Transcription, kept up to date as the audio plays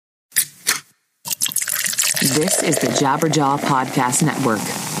This is the Jabberjaw Podcast Network.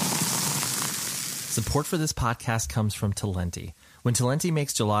 Support for this podcast comes from Talenti. When Talenti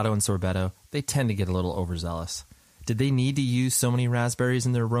makes gelato and sorbetto, they tend to get a little overzealous. Did they need to use so many raspberries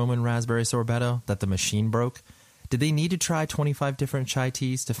in their Roman raspberry sorbetto that the machine broke? Did they need to try 25 different chai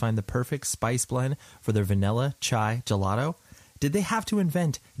teas to find the perfect spice blend for their vanilla chai gelato? Did they have to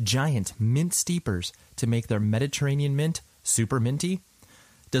invent giant mint steepers to make their Mediterranean mint super minty?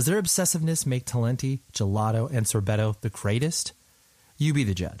 Does their obsessiveness make Talenti, gelato, and sorbetto the greatest? You be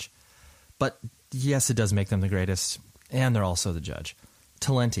the judge. But yes, it does make them the greatest, and they're also the judge.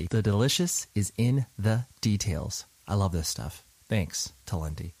 Talenti, the delicious is in the details. I love this stuff. Thanks,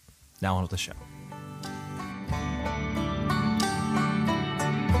 Talenti. Now on with the show.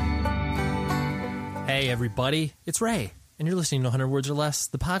 Hey, everybody, it's Ray, and you're listening to 100 Words or Less,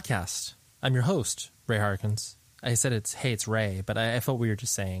 the podcast. I'm your host, Ray Harkins. I said it's Ray, but I felt weird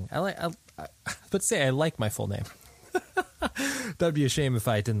just saying. I like my full name. That'd be a shame if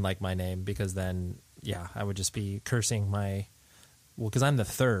I didn't like my name, because then, yeah, I would just be cursing because I'm the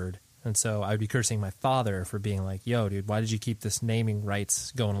third, and so I would be cursing my father for being like, yo, dude, why did you keep this naming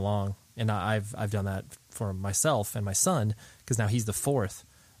rights going along? And I've done that for myself and my son, because now he's the fourth.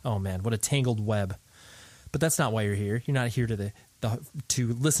 Oh, man, what a tangled web. But that's not why you're here. You're not here to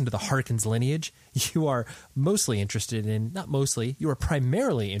listen to the Harkins lineage. You are you are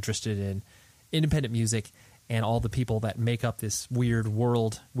primarily interested in independent music and all the people that make up this weird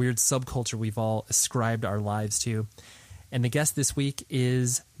world, weird subculture we've all ascribed our lives to. And the guest this week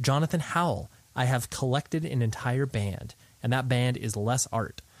is Jonathan Howell. I have collected an entire band, and that band is Less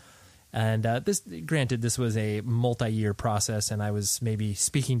Art. And this was a multi-year process, and I was maybe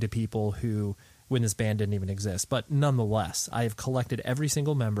speaking to people who, when this band didn't even exist. But nonetheless, I have collected every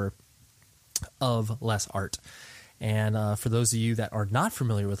single member of Less Art. And for those of you that are not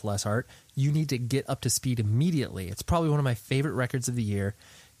familiar with Less Art, you need to get up to speed immediately. It's probably one of my favorite records of the year.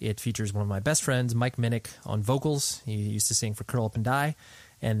 It features one of my best friends, Mike Minnick, on vocals. He used to sing for Curl Up and Die.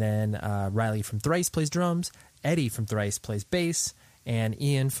 And then Riley from Thrice plays drums. Eddie from Thrice plays bass. And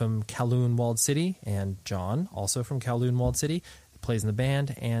Ian from Kowloon, Walled City. And John, also from Kowloon, Walled City, plays in the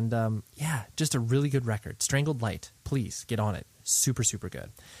band. And just a really good record. Strangled Light. Please get on it. Super, super good.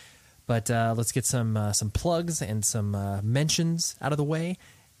 But let's get some plugs and some mentions out of the way.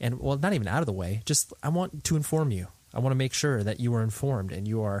 And, well, not even out of the way. Just, I want to inform you. I want to make sure that you are informed and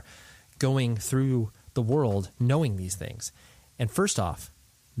you are going through the world knowing these things. And first off,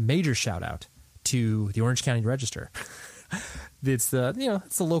 major shout out to the Orange County Register. It's the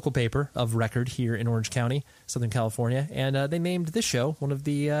local paper of record here in Orange County, Southern California, and they named this show one of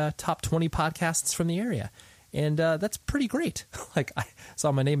the top 20 podcasts from the area. And that's pretty great. Like, I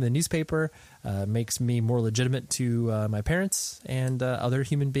saw my name in the newspaper, makes me more legitimate to my parents and other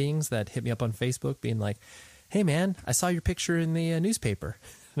human beings that hit me up on Facebook being like, hey, man, I saw your picture in the newspaper.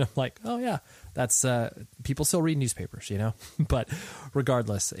 And I'm like, oh, yeah, that's people still read newspapers, you know. But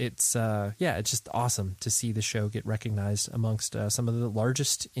regardless, it's just awesome to see the show get recognized amongst some of the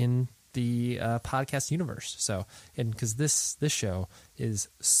largest in the podcast universe. So, and because this show is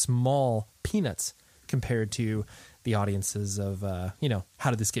small peanuts compared to the audiences of, How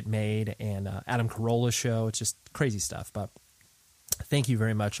Did This Get Made and Adam Carolla's show. It's just crazy stuff. But thank you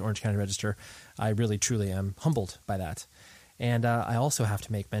very much, Orange County Register. I really, truly am humbled by that. And I also have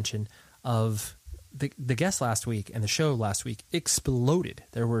to make mention of the guest last week, and the show last week exploded.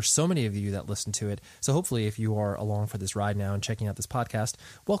 There were so many of you that listened to it. So hopefully if you are along for this ride now and checking out this podcast,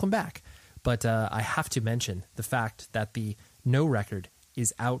 welcome back. But I have to mention the fact that the No record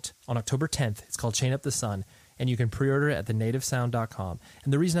is out on October 10th. It's called Chain Up the Sun, and you can pre-order it at thenativesound.com.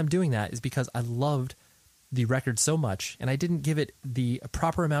 And the reason I'm doing that is because I loved the record so much, and I didn't give it the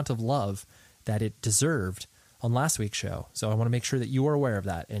proper amount of love that it deserved on last week's show. So I want to make sure that you are aware of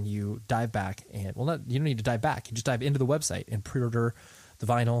that, and you dive back and, you don't need to dive back. You just dive into the website and pre-order the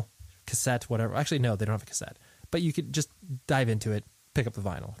vinyl, cassette, whatever. Actually, no, they don't have a cassette, but you could just dive into it, pick up the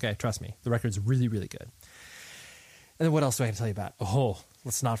vinyl. Okay, trust me, the record's really, really good. And then what else do I have to tell you about? Oh,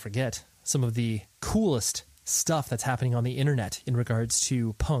 let's not forget some of the coolest stuff that's happening on the internet in regards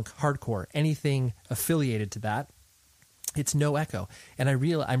to punk, hardcore, anything affiliated to that. It's No Echo. And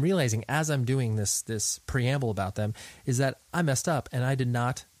I'm realizing as I'm doing this preamble about them is that I messed up and I did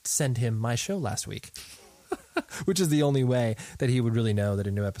not send him my show last week, which is the only way that he would really know that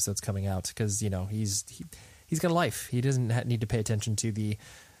a new episode's coming out, because, he's got a life. He doesn't need to pay attention to the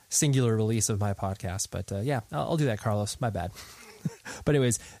singular release of my podcast. But I'll do that, Carlos. My bad. But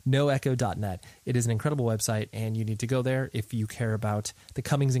anyways, noecho.net. It is an incredible website, and you need to go there if you care about the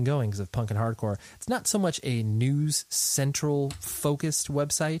comings and goings of punk and hardcore. It's not so much a news central focused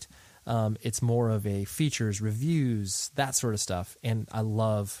website, It's more of a features, reviews, that sort of stuff. And I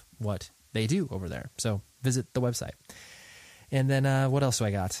love what they do over there. So visit the website. And then what else do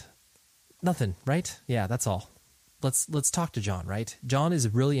I got? Nothing, right? Yeah, that's all. Let's talk to John, right? John is a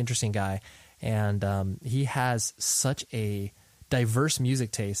really interesting guy, and he has such a diverse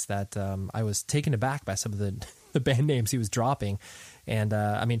music taste that I was taken aback by some of the band names he was dropping. And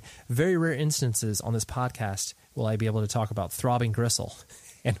I mean, very rare instances on this podcast will I be able to talk about Throbbing Gristle.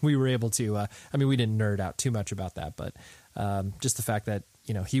 And we were able to, I mean, we didn't nerd out too much about that, but just the fact that,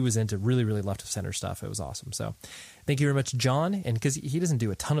 you know, he was into really, really left of center stuff. It was awesome. So thank you very much, John. And because he doesn't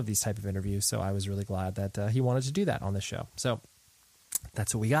do a ton of these type of interviews, so I was really glad that he wanted to do that on this show. So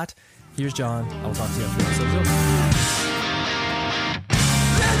that's what we got. Here's John. I will talk to you after the episode's over.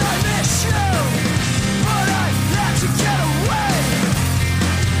 I miss you, but I had to get away.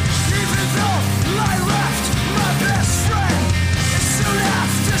 Even though I left my best friend, and soon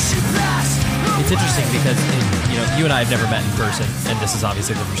after she passed away. It's interesting because you know, you and I have never met in person, and this is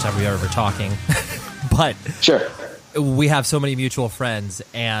obviously the first time we are ever talking. But sure, we have so many mutual friends,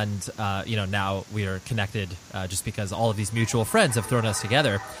 and you know, now we are connected just because all of these mutual friends have thrown us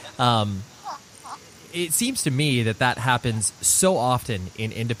together. It seems to me that happens so often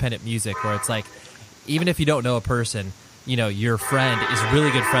in independent music, where it's like, even if you don't know a person, you know, your friend is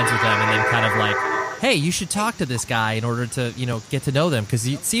really good friends with them, and then kind of like, hey, you should talk to this guy in order to, you know, get to know them, because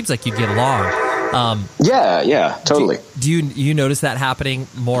it seems like you'd get along. Yeah, totally. Do you notice that happening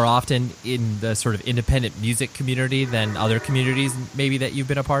more often in the sort of independent music community than other communities maybe that you've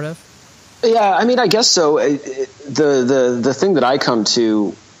been a part of? Yeah, I mean, I guess so. The thing that I come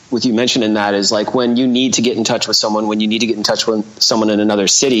to with you mentioning that is, like, when you need to get in touch with someone, when you need to get in touch with someone in another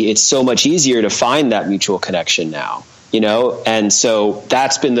city, it's so much easier to find that mutual connection now, you know? And so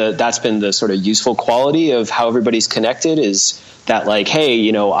that's been the sort of useful quality of how everybody's connected, is that, like, hey,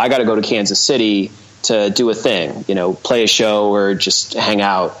 you know, I got to go to Kansas City to do a thing, you know, play a show or just hang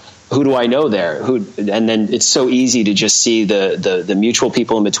out. Who do I know there? And then it's so easy to just see the mutual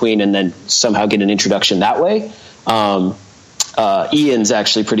people in between, and then somehow get an introduction that way. Ian's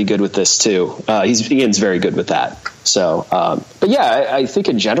actually pretty good with this too. Ian's very good with that. So, but yeah, I think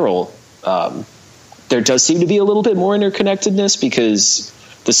in general, there does seem to be a little bit more interconnectedness, because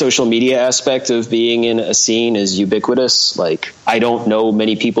the social media aspect of being in a scene is ubiquitous. Like, I don't know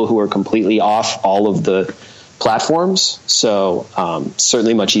many people who are completely off all of the platforms. So,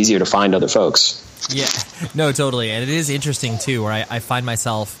 certainly much easier to find other folks. Yeah, no, totally. And it is interesting too, where I find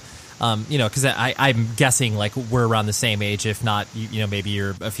myself, you know, because I'm guessing like we're around the same age, if not, you know, maybe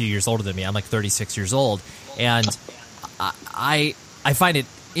you're a few years older than me. I'm like 36 years old. And I find it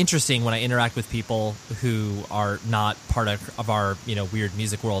interesting when I interact with people who are not part of our, you know, weird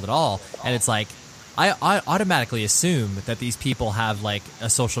music world at all. And it's like, I automatically assume that these people have like a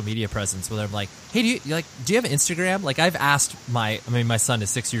social media presence, where I'm like, hey, do you have Instagram? Like, I've asked my son is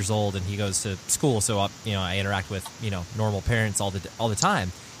 6 years old and he goes to school. So, you know, I interact with, you know, normal parents all the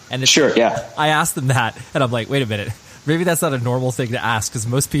time. And it's, sure, yeah. I asked them that, and I'm like, wait a minute, maybe that's not a normal thing to ask, because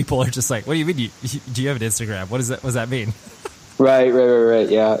most people are just like, what do you mean? Do you have an Instagram? What does that mean? Right.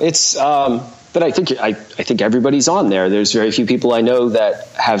 Yeah. It's, but I think everybody's on there. There's very few people I know that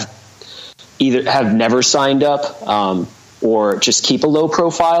have never signed up, or just keep a low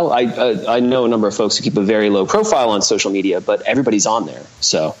profile. I know a number of folks who keep a very low profile on social media, but everybody's on there.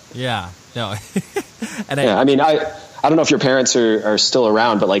 So yeah, no. And I mean, I don't know if your parents are still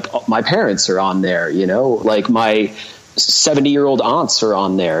around, but like my parents are on there, you know, like my 70-year-old aunts are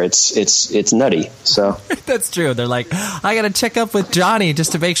on there. It's nutty. So that's true. They're like, I got to check up with Johnny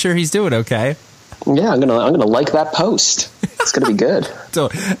just to make sure he's doing okay. Yeah, I'm gonna like that post. It's gonna be good. So,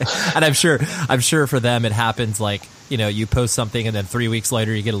 and I'm sure for them it happens like, you know, you post something and then 3 weeks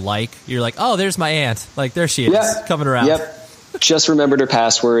later you get a like. You're like, oh, there's my aunt. Like, there she is, coming around. Yep. Just remembered her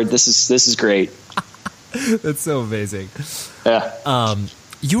password. This is great. That's so amazing. Yeah.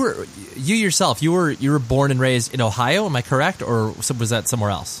 You were born and raised in Ohio, am I correct, or was that somewhere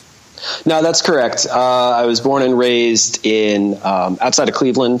else? No, that's correct. I was born and raised in outside of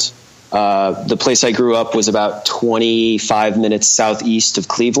Cleveland. The place I grew up was about 25 minutes southeast of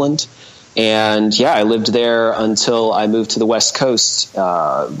Cleveland. And yeah, I lived there until I moved to the West Coast,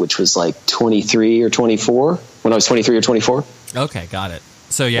 which was like 23 or 24, when I was 23 or 24. Okay, got it.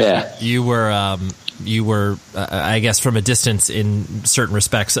 So yeah. You were, I guess, from a distance in certain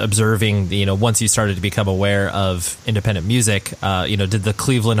respects, observing, you know, once you started to become aware of independent music, you know, did the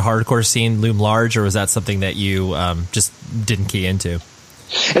Cleveland hardcore scene loom large, or was that something that you just didn't key into?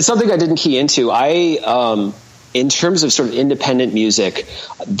 It's something I didn't key into. in terms of sort of independent music,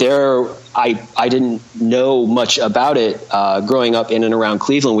 I didn't know much about it growing up in and around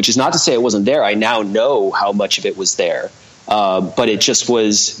Cleveland, which is not to say it wasn't there. I now know how much of it was there. But it just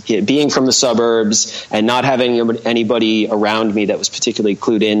was being from the suburbs and not having anybody around me that was particularly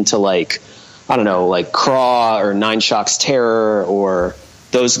clued into, like, I don't know, like Craw or Nine Shocks Terror or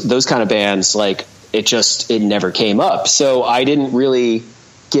those kind of bands. Like, it never came up. So I didn't really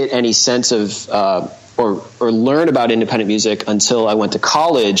get any sense of or learn about independent music until I went to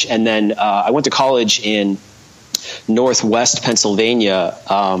college. And then I went to college in Northwest Pennsylvania,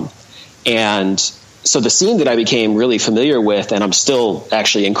 and so the scene that I became really familiar with, and I'm still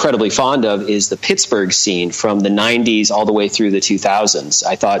actually incredibly fond of, is the Pittsburgh scene from the 90s all the way through the 2000s.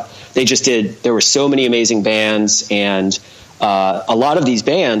 I thought there were so many amazing bands, and a lot of these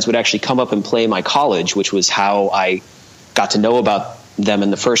bands would actually come up and play my college, which was how I got to know about them in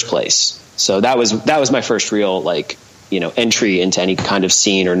the first place. So that was my first real, like, entry into any kind of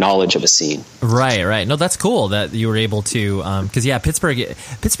scene or knowledge of a scene. Right. No, that's cool that you were able to, because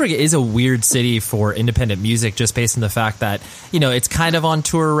Pittsburgh is a weird city for independent music, just based on the fact that, it's kind of on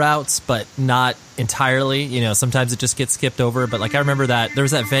tour routes, but not entirely. Sometimes it just gets skipped over. But like, I remember that there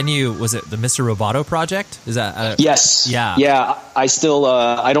was that venue, was it the Mr. Roboto project? Is that? Yes. Yeah. I still,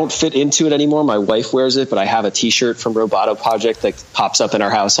 I don't fit into it anymore. My wife wears it, but I have a t-shirt from Roboto project that pops up in our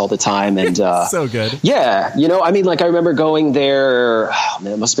house all the time. And, so good. Yeah. I remember going there,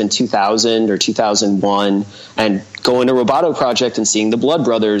 it must have been 2000 or 2001, and going to Roboto project and seeing the Blood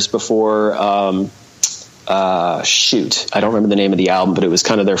Brothers before, I don't remember the name of the album, but it was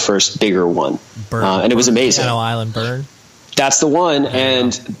kind of their first bigger one. And it was amazing. Piano Island Burn. That's the one.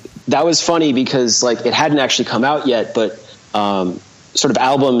 And that was funny because, like, it hadn't actually come out yet, but sort of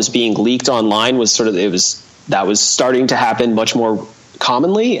albums being leaked online was that was starting to happen much more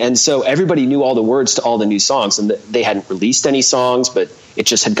commonly. And so everybody knew all the words to all the new songs, and they hadn't released any songs, but it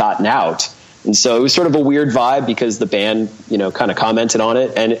just had gotten out. And so it was sort of a weird vibe because the band, kind of commented on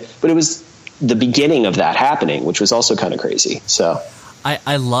it, but it was the beginning of that happening, which was also kind of crazy. So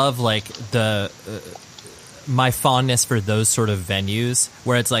I love, like, my fondness for those sort of venues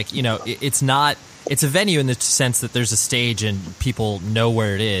where it's like, it's a venue in the sense that there's a stage and people know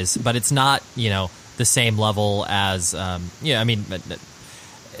where it is, but it's not, the same level as,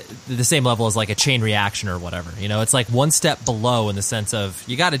 the same level as like a Chain Reaction or whatever. It's like one step below in the sense of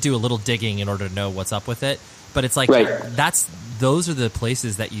you got to do a little digging in order to know what's up with it. But it's like, those are the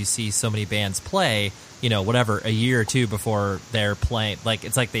places that you see so many bands play, a year or two before they're playing. Like,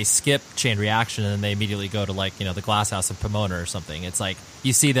 it's like they skip Chain Reaction and then they immediately go to, like, the Glass House of Pomona or something. It's like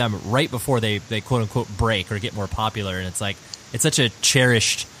you see them right before they quote unquote break or get more popular. And it's like, it's such a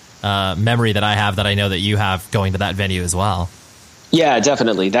cherished memory that I have, that I know that you have, going to that venue as well. Yeah,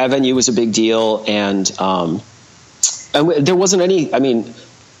 definitely. That venue was a big deal. And there wasn't any,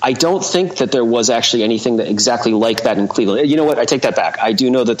 I don't think that there was actually anything that exactly like that in Cleveland. You know what? I take that back. I do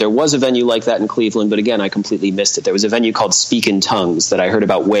know that there was a venue like that in Cleveland, but again, I completely missed it. There was a venue called Speak in Tongues that I heard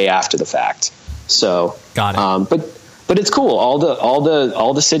about way after the fact. So, got it. But it's cool. All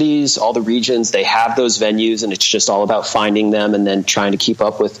the cities, all the regions, they have those venues, and it's just all about finding them and then trying to keep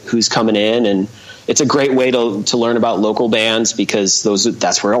up with who's coming in. And it's a great way to learn about local bands, because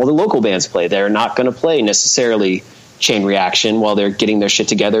that's where all the local bands play. They're not going to play necessarily Chain Reaction while they're getting their shit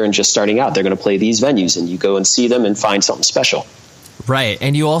together and just starting out. They're going to play these venues, and you go and see them and find something special. Right.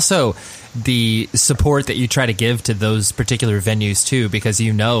 And you also, the support that you try to give to those particular venues too, because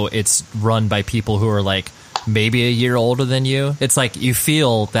it's run by people who are like maybe a year older than you. It's like you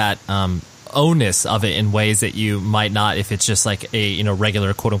feel that onus of it in ways that you might not if it's just like a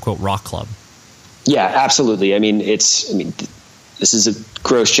regular quote unquote rock club. Yeah, absolutely. This is a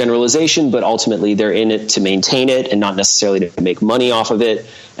gross generalization, but ultimately they're in it to maintain it and not necessarily to make money off of it.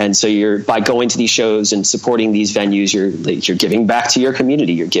 And so by going to these shows and supporting these venues, you're giving back to your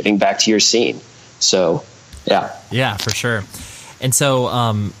community. You're giving back to your scene. So, yeah. Yeah, for sure. And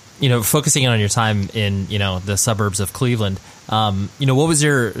so, focusing on your time in, the suburbs of Cleveland, what was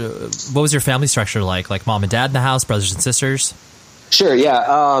your family structure like? Like mom and dad in the house, brothers and sisters? Sure,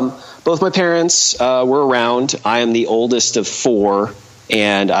 yeah. Both my parents were around. I am the oldest of four,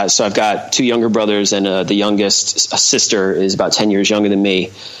 and so I've got two younger brothers, and the youngest sister is about 10 years younger than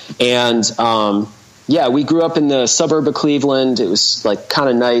me. And we grew up in the suburb of Cleveland. It was like kind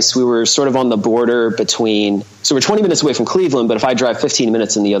of nice. We were sort of on the border between, so we're 20 minutes away from Cleveland, but if I drive 15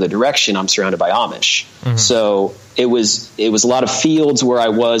 minutes in the other direction, I'm surrounded by Amish. Mm-hmm. So it was a lot of fields where I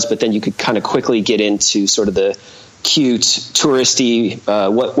was, but then you could kind of quickly get into sort of the cute touristy,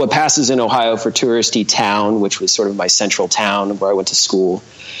 what passes in Ohio for touristy town, which was sort of my central town where I went to school.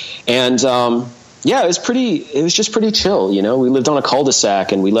 And Yeah, it was just pretty chill. You know, we lived on a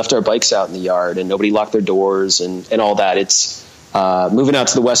cul-de-sac and we left our bikes out in the yard and nobody locked their doors and all that. It's moving out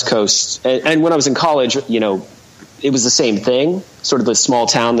to the West Coast. And when I was in college, you know, it was the same thing, sort of the small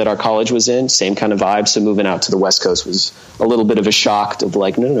town that our college was in, same kind of vibe. So moving out to the West Coast was a little bit of a shock of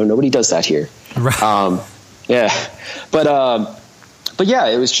like, no, nobody does that here. Right. Yeah. But yeah,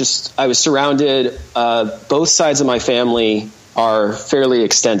 it was just, I was surrounded, both sides of my family are fairly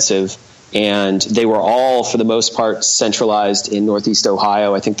extensive. And they were all, for the most part, centralized in Northeast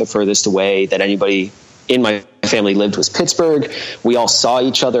Ohio. I think the furthest away that anybody in my family lived was Pittsburgh. We all saw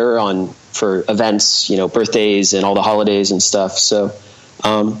each other for events, you know, birthdays and all the holidays and stuff. So,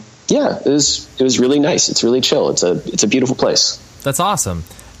 yeah, it was really nice. It's really chill. It's a beautiful place. That's awesome.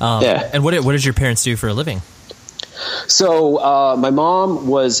 Yeah. And what did your parents do for a living? So my mom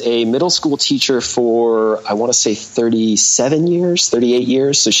was a middle school teacher for, I want to say 38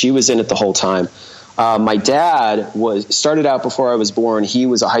 years. So she was in it the whole time. My dad started out before I was born. He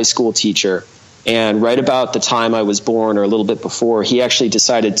was a high school teacher. And right about the time I was born, or a little bit before, he actually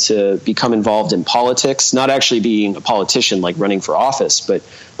decided to become involved in politics, not actually being a politician, like running for office, but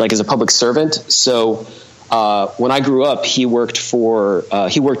like as a public servant. So when I grew up, he worked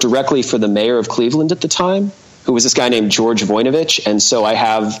directly for the mayor of Cleveland at the time, who was this guy named George Voinovich. And so I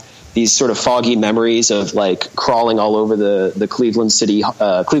have these sort of foggy memories of like crawling all over the Cleveland City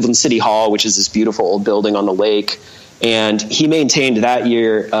Hall, which is this beautiful old building on the lake. And he maintained that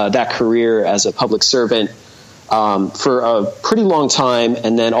career as a public servant for a pretty long time.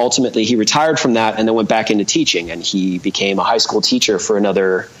 And then ultimately he retired from that and then went back into teaching. And he became a high school teacher for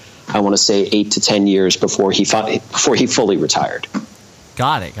another, I want to say 8 to 10 years before he fully retired.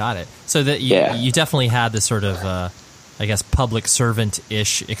 Got it. So that you definitely had this sort of, I guess, public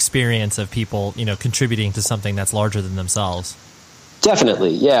servant-ish experience of people, you know, contributing to something that's larger than themselves.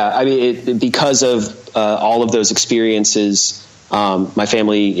 Definitely, yeah. I mean, because of all of those experiences, my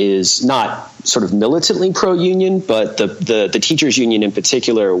family is not sort of militantly pro-union, but the teachers' union in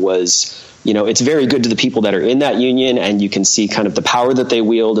particular was, you know, it's very good to the people that are in that union, and you can see kind of the power that they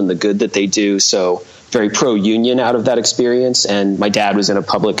wield and the good that they do. So very pro-union out of that experience. And my dad was in a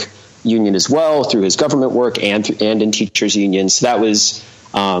public union as well through his government work and in teachers' unions. So that was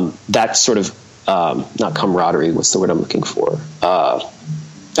that sort of not camaraderie. What's the word I'm looking for?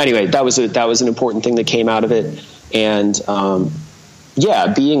 Anyway, that was an important thing that came out of it. And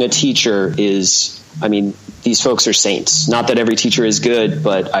being a teacher is, I mean, these folks are saints. Not that every teacher is good,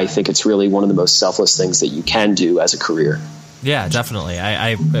 but I think it's really one of the most selfless things that you can do as a career. Yeah, definitely.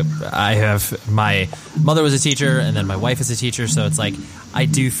 I have, my mother was a teacher and then my wife is a teacher. So it's like, I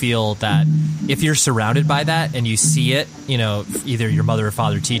do feel that if you're surrounded by that and you see it, you know, either your mother or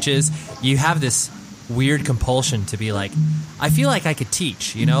father teaches, you have this weird compulsion to be like, I feel like I could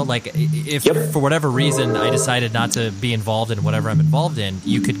teach, you know, like if for whatever reason I decided not to be involved in whatever I'm involved in,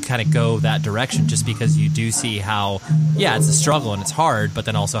 you could kind of go that direction just because you do see how, it's a struggle and it's hard, but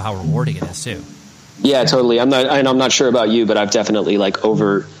then also how rewarding it is too. Yeah, totally. I'm not sure about you, but I've definitely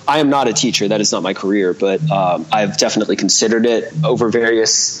I am not a teacher. That is not my career, but I've definitely considered it over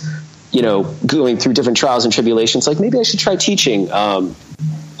various, you know, going through different trials and tribulations. Like maybe I should try teaching.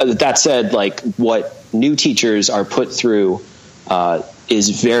 That said, like what new teachers are put through is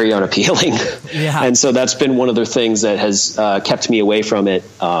very unappealing. Yeah. And so that's been one of the things that has kept me away from it.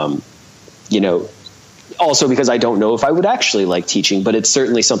 You know, also because I don't know if I would actually like teaching, but it's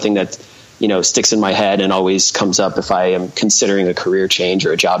certainly something that, you know, sticks in my head and always comes up if I am considering a career change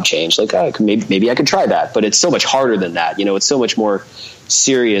or a job change. Like, maybe I could try that, but it's so much harder than that. You know, it's so much more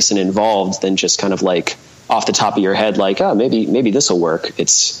serious and involved than just kind of like off the top of your head, like, maybe this will work.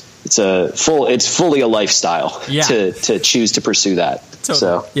 It's fully a lifestyle to choose to pursue that. Totally.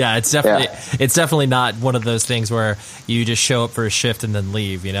 So yeah, it's definitely not one of those things where you just show up for a shift and then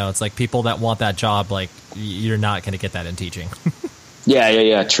leave. You know, it's like people that want that job, like you're not going to get that in teaching.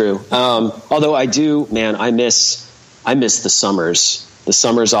 Yeah, true. Although I do, man, I miss the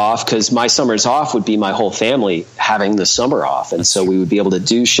summers off, because my summers off would be my whole family having the summer off. And so we would be able to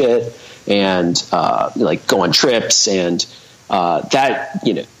do shit and like go on trips and that,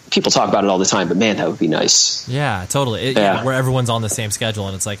 you know, people talk about it all the time, but man, that would be nice. Yeah, totally. Where everyone's on the same schedule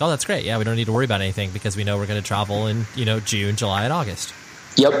and it's like, oh, that's great. Yeah, we don't need to worry about anything because we know we're going to travel in, you know, June, July, and August.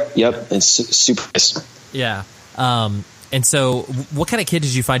 Yep. It's super nice. Yeah. And so what kind of kid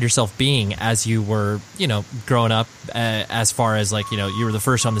did you find yourself being as you were, you know, growing up, as far as like, you know, you were the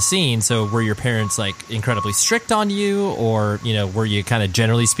first on the scene. So were your parents like incredibly strict on you, or, you know, were you kind of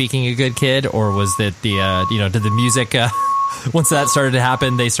generally speaking a good kid, or was that the, you know, did the music, once that started to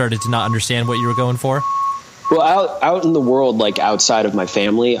happen, they started to not understand what you were going for? Well, out in the world, like outside of my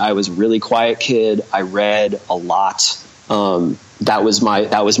family, I was a really quiet kid. I read a lot. That was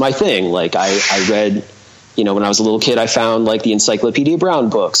my thing. Like I read, when I was a little kid, I found like the Encyclopedia Brown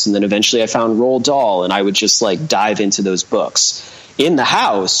books, and then eventually I found Roald Dahl, and I would just like dive into those books. In the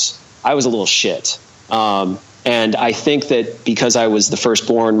house, I was a little shit. And I think that because I was the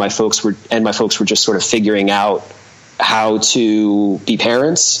firstborn, my folks were just sort of figuring out how to be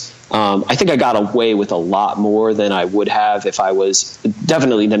parents. I think I got away with a lot more than I would have if I was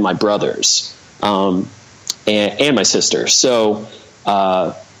definitely than my brothers, and my sister. So,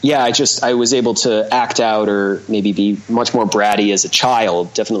 I was able to act out or maybe be much more bratty as a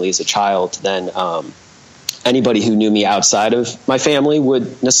child, definitely as a child, than anybody who knew me outside of my family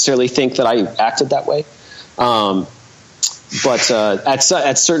would necessarily think that I acted that way. But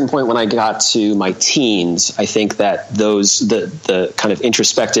at certain point when I got to my teens, I think that the kind of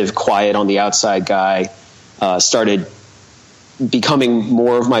introspective, quiet on the outside guy started becoming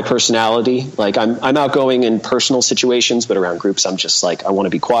more of my personality. Like I'm outgoing in personal situations, but around groups, I'm just like, I want to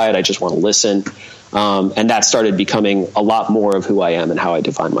be quiet. I just want to listen. And that started becoming a lot more of who I am and how I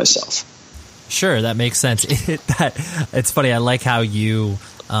define myself. Sure, that makes sense. It's funny. I like how you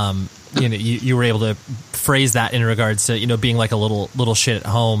were able to phrase that in regards to, being like a little shit at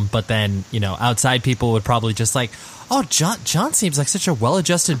home, but then, outside people would probably just like, oh, John seems like such a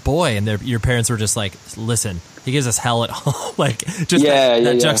well-adjusted boy. And your parents were just like, listen, he gives us hell at home. Like just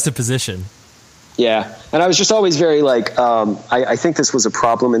that juxtaposition. Yeah. And I was just always very like, I think this was a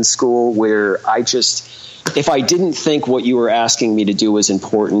problem in school where if I didn't think what you were asking me to do was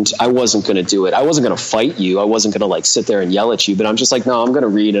important, I wasn't going to do it. I wasn't going to fight you. I wasn't going to like sit there and yell at you, but I'm just like, no, I'm going to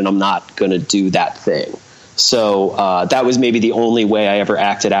read and I'm not going to do that thing. So that was maybe the only way I ever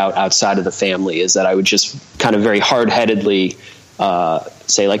acted out outside of the family, is that I would just kind of very hard-headedly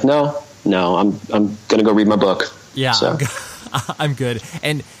say like, no, I'm going to go read my book. Yeah, so. I'm good.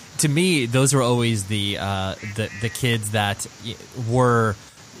 And to me, those were always the kids that were,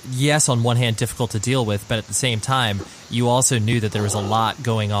 yes, on one hand, difficult to deal with, but at the same time, you also knew that there was a lot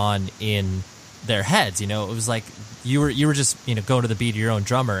going on in their heads. It was like you were just going to the beat of your own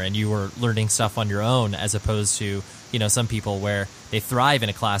drummer, and you were learning stuff on your own, as opposed to some people where they thrive in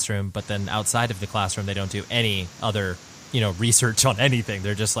a classroom, but then outside of the classroom they don't do any other research on anything.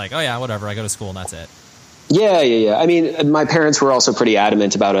 They're just like, oh yeah, whatever, I go to school and that's it. Yeah. I mean, my parents were also pretty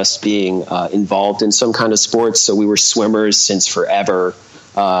adamant about us being involved in some kind of sports, so we were swimmers since forever.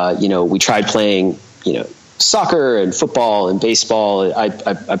 We tried playing, soccer and football and baseball. I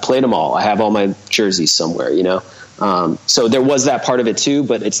played them all. I have all my jerseys somewhere, so there was that part of it too,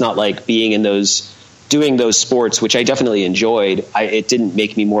 but it's not like doing those sports, which I definitely enjoyed. It didn't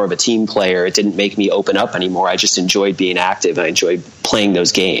make me more of a team player. It didn't make me open up anymore. I just enjoyed being active. I enjoyed playing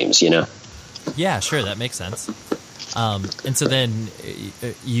those games, Yeah, sure. That makes sense. And so then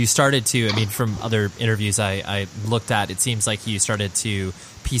you started to, from other interviews I looked at, it seems like you started to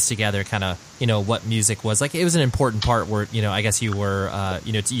piece together kind of, what music was. Like, it was an important part where, I guess you were,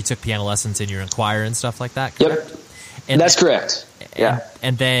 you took piano lessons in your choir and stuff like that, correct? Yep. And that's correct. Yeah.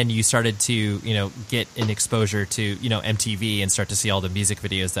 And then you started to, get an exposure to, MTV and start to see all the music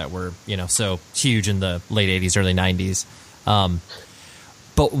videos that were, so huge in the late 80s, early 90s.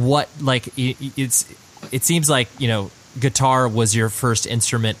 But what, like, it seems like, guitar was your first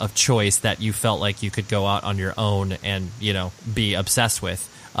instrument of choice that you felt like you could go out on your own and, be obsessed with.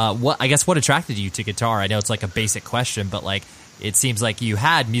 What attracted you to guitar? I know it's like a basic question, but like, it seems like you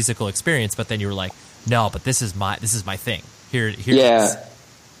had musical experience, but then you were like, no, but this is my thing. Here yeah. It is.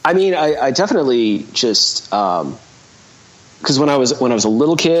 I mean, I definitely just, cause when I was a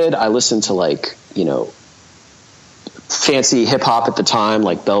little kid, I listened to like, fancy hip hop at the time,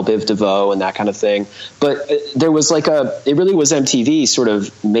 like Belle Biv DeVoe and that kind of thing. But there was like it really was MTV sort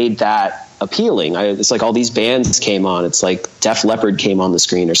of made that appealing. It's like all these bands came on. It's like Def Leppard came on the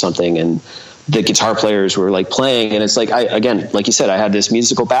screen or something, and the guitar players were like playing. And it's like, again, like you said, I had this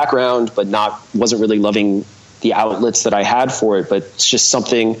musical background, but wasn't really loving the outlets that I had for it. But it's just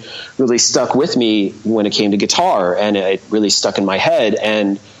something really stuck with me when it came to guitar, and it really stuck in my head.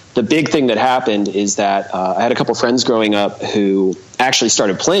 And the big thing that happened is that I had a couple friends growing up who actually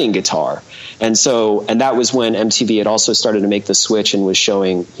started playing guitar. And that was when MTV had also started to make the switch and was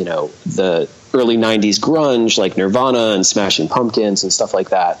showing, the early 90s grunge like Nirvana and Smashing Pumpkins and stuff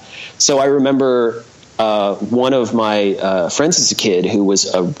like that. So I remember one of my friends as a kid who was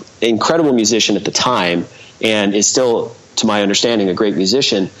an incredible musician at the time and is still, to my understanding, a great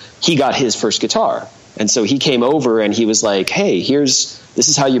musician. He got his first guitar. And so he came over and he was like, hey, this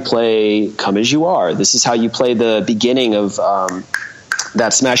is how you play Come As You Are. This is how you play the beginning of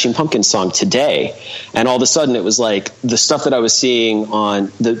that Smashing Pumpkins song Today. And all of a sudden it was like the stuff that I was seeing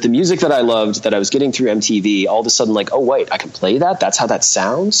on the music that I loved, that I was getting through MTV, all of a sudden like, oh wait, I can play that. That's how that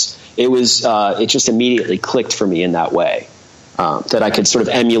sounds. It was, it just immediately clicked for me in that way, that I could sort of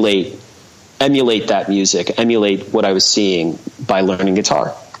emulate that music, emulate what I was seeing by learning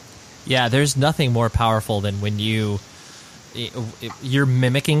guitar. Yeah. There's nothing more powerful than when you're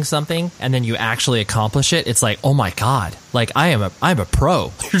mimicking something and then you actually accomplish it. It's like, oh my God, like I'm a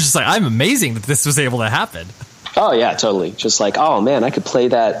pro. You're just like, I'm amazing that this was able to happen. Oh yeah, totally. Just like, oh man, I could play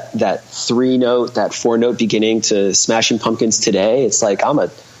that 3-note, that 4-note beginning to Smashing Pumpkins Today. It's like, I'm a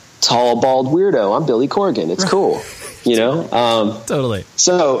tall, bald weirdo. I'm Billy Corgan. It's cool. You know? Totally.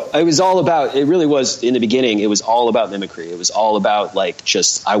 So it really was, in the beginning, it was all about mimicry. It was all about like,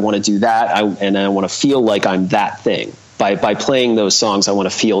 just, I want to do that. And I want to feel like I'm that thing. By playing those songs, I want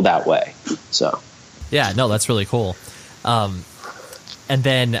to feel that way. So, yeah, no, that's really cool. And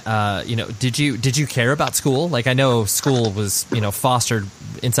then, did you care about school? Like, I know school was, fostered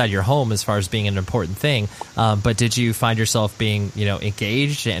inside your home as far as being an important thing. But did you find yourself being,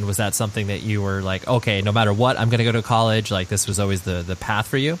 engaged? And was that something that you were like, okay, no matter what, I'm going to go to college? Like, this was always the path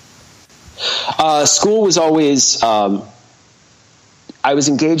for you? School was always, I was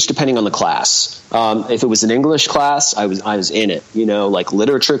engaged depending on the class. If it was an English class, I was in it, like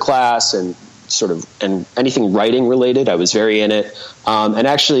literature class and and anything writing related, I was very in it. And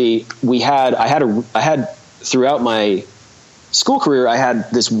actually I had throughout my school career, I had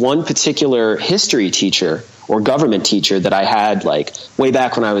this one particular history teacher or government teacher that I had like way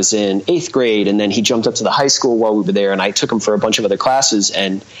back when I was in 8th grade. And then he jumped up to the high school while we were there, and I took him for a bunch of other classes.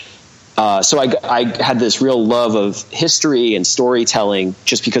 And so I had this real love of history and storytelling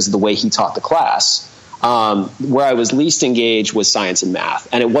just because of the way he taught the class. Where I was least engaged was science and math.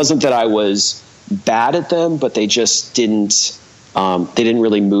 And it wasn't that I was bad at them, but they just didn't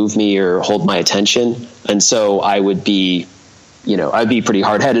really move me or hold my attention. And so I would be, I'd be pretty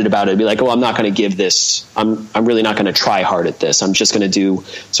hard headed about it. I'd be like, oh, I'm not going to give this. I'm really not going to try hard at this. I'm just going to do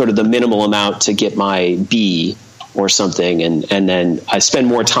sort of the minimal amount to get my B or something. And then I spend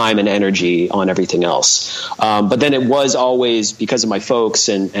more time and energy on everything else. But then it was always because of my folks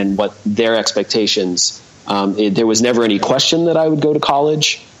and what their expectations. There was never any question that I would go to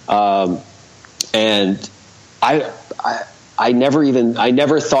college. And I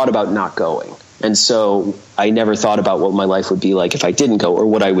never thought about not going. And so I never thought about what my life would be like if I didn't go, or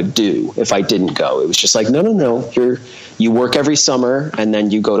what I would do if I didn't go. It was just like, no. You work every summer and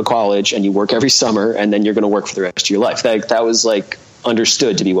then you go to college, and you work every summer and then you're going to work for the rest of your life. That was like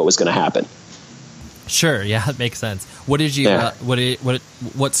understood to be what was going to happen. Sure. Yeah, it makes sense. What did you,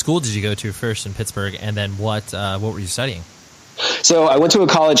 what school did you go to first in Pittsburgh? And then what were you studying? So I went to a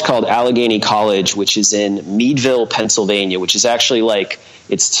college called Allegheny College, which is in Meadville, Pennsylvania, which is actually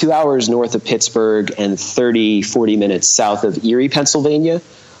it's 2 hours north of Pittsburgh and 40 minutes south of Erie, Pennsylvania.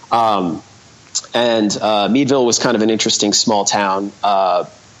 And Meadville was kind of an interesting small town,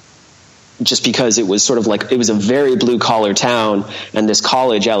 just because it was sort of it was a very blue collar town. And this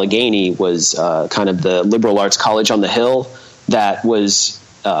college, Allegheny, was kind of the liberal arts college on the hill that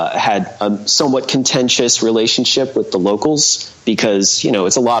had a somewhat contentious relationship with the locals, because,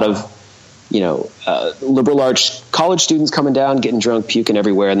 it's a lot of, liberal arts college students coming down, getting drunk, puking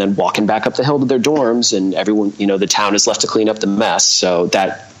everywhere, and then walking back up the hill to their dorms, and everyone, the town is left to clean up the mess. So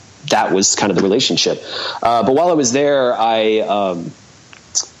that was kind of the relationship. But while I was there, I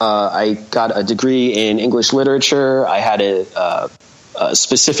got a degree in English literature. I had a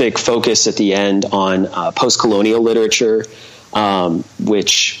specific focus at the end on post-colonial literature,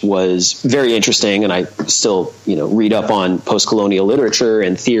 which was very interesting. And I still, read up on post-colonial literature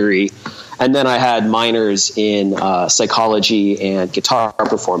and theory. And then I had minors in psychology and guitar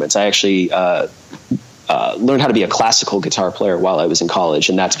performance. I actually learned how to be a classical guitar player while I was in college,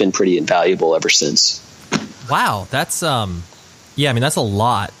 and that's been pretty invaluable ever since. Wow, that's that's a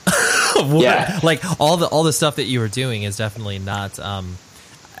lot. Yeah, like all the stuff that you were doing is definitely not.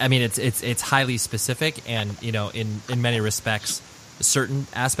 It's highly specific, and in many respects, certain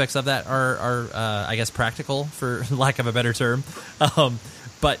aspects of that are I guess practical, for lack of a better term.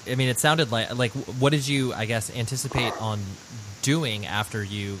 But it sounded like what did you, I guess, anticipate on doing after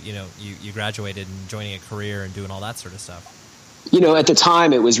you graduated and joining a career and doing all that sort of stuff? At the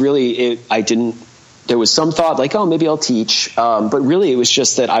time, it was really there was some thought like, oh, maybe I'll teach. But really it was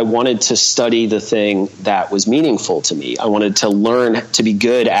just that I wanted to study the thing that was meaningful to me. I wanted to learn to be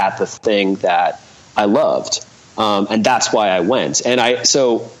good at the thing that I loved. And that's why I went. And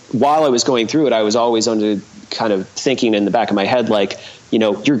so while I was going through it, I was always under kind of thinking in the back of my head, like,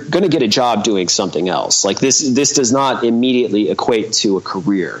 you're going to get a job doing something else. Like this does not immediately equate to a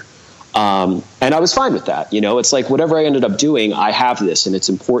career. And I was fine with that. It's like whatever I ended up doing, I have this and it's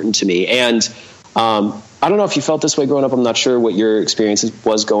important to me. And I don't know if you felt this way growing up. I'm not sure what your experience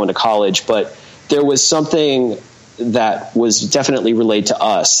was going to college, but there was something that was definitely relayed to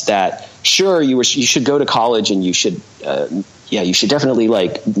us that sure, you should go to college and you should definitely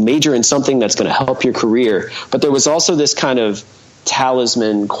like major in something that's going to help your career. But there was also this kind of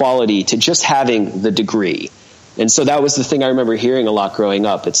talisman quality to just having the degree. And so that was the thing I remember hearing a lot growing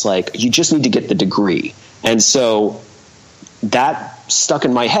up. It's like, you just need to get the degree. And so that stuck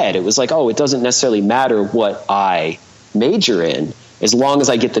in my head. It was like, oh, it doesn't necessarily matter what I major in as long as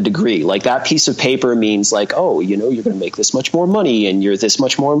I get the degree. Like that piece of paper means like, oh, you're going to make this much more money and you're this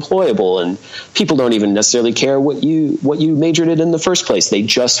much more employable. And people don't even necessarily care what you majored in the first place. They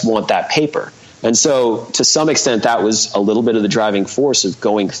just want that paper. And so to some extent, that was a little bit of the driving force of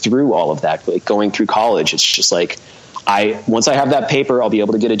going through all of that, like going through college. It's just like, once I have that paper, I'll be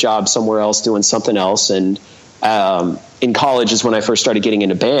able to get a job somewhere else doing something else. And in college is when I first started getting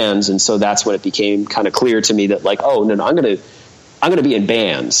into bands. And so that's when it became kind of clear to me that like, oh, no, I'm going to be in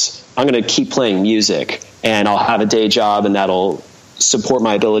bands. I'm going to keep playing music and I'll have a day job and that'll support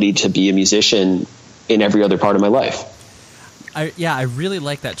my ability to be a musician in every other part of my life. I really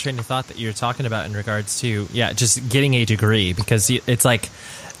like that train of thought that you're talking about in regards to, just getting a degree, because it's like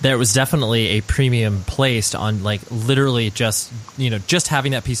there was definitely a premium placed on like literally just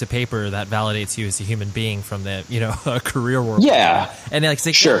having that piece of paper that validates you as a human being from the, a career world. Yeah. And like,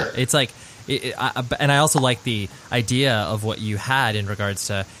 sure. Yeah, it's like, and I also like the idea of what you had in regards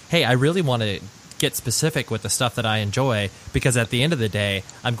to, hey, I really want to get specific with the stuff that I enjoy, because at the end of the day,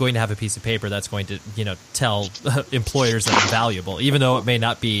 I'm going to have a piece of paper that's going to, tell employers that I'm valuable, even though it may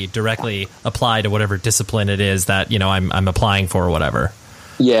not be directly applied to whatever discipline it is that, I'm applying for or whatever.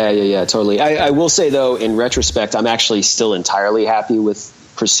 Yeah, totally. I will say though, in retrospect, I'm actually still entirely happy with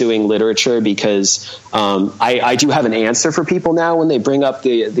pursuing literature, because I do have an answer for people now when they bring up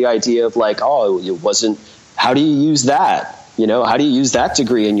the idea of like, oh, it wasn't, how do you use that? How do you use that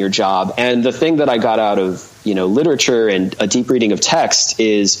degree in your job? And the thing that I got out of, literature and a deep reading of text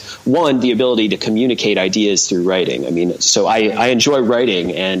is, one, the ability to communicate ideas through writing. I mean, so I enjoy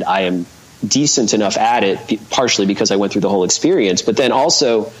writing and I am decent enough at it, partially because I went through the whole experience, but then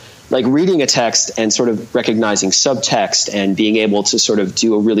also like reading a text and sort of recognizing subtext and being able to sort of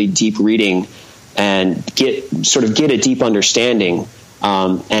do a really deep reading and get a deep understanding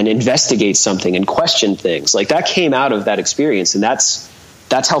and investigate something and question things. Like that came out of that experience, and that's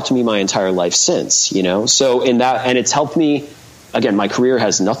helped me my entire life since, So in that, and it's helped me. Again, my career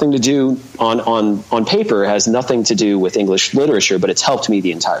has nothing to do on paper, has nothing to do with English literature, but it's helped me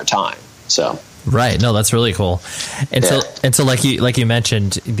the entire time. So. Right. No, that's really cool. And so like you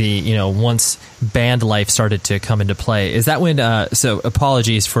mentioned, the, once band life started to come into play, is that when, so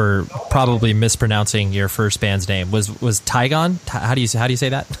apologies for probably mispronouncing your first band's name, was Tygon? How do you say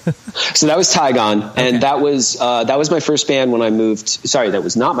that? So that was Tygon. Okay. And that was my first band when I moved. Sorry, that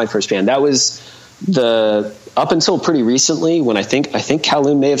was not my first band. That was up until pretty recently, when I think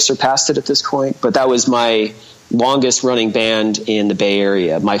Kowloon may have surpassed it at this point, but that was my longest running band in the Bay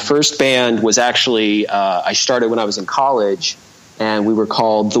Area. My first band was actually, I started when I was in college, and we were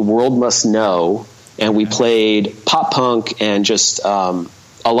called The World Must Know, and we played pop punk and just a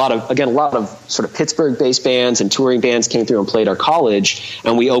lot of sort of Pittsburgh-based bands and touring bands came through and played our college,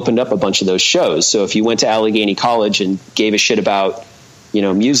 and we opened up a bunch of those shows. So if you went to Allegheny College and gave a shit about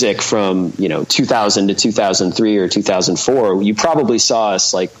music from 2000 to 2003 or 2004, you probably saw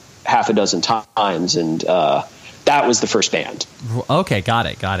us like half a dozen times, and that was the first band. Okay, got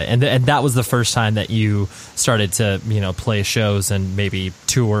it. And that was the first time that you started to, play shows and maybe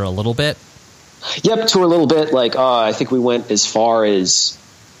tour a little bit? Yep, tour a little bit. Like, I think we went as far as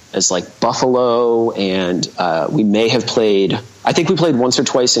like Buffalo, and we may have played, I think we played once or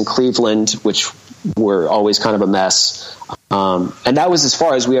twice in Cleveland, which were always kind of a mess. And that was as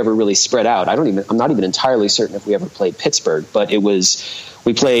far as we ever really spread out. I'm not even entirely certain if we ever played Pittsburgh, but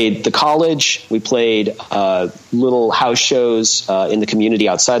we played the college, we played little house shows in the community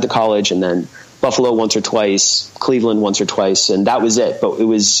outside the college, and then Buffalo once or twice, Cleveland once or twice, and that was it. But it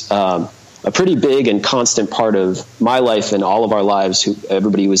was a pretty big and constant part of my life and all of our lives.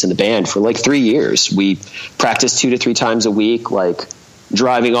 Everybody was in the band for like 3 years. We practiced 2 to 3 times a week, like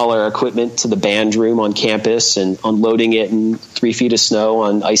driving all our equipment to the band room on campus and unloading it in 3 feet of snow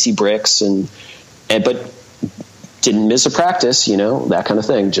on icy bricks, but didn't miss a practice, that kind of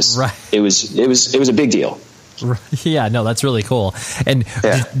thing. Just right. It was a big deal. Yeah, no, that's really cool. And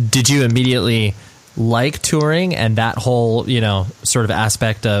did you immediately like touring and that whole, sort of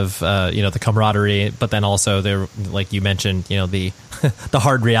aspect of, the camaraderie, but then also there, like you mentioned, the the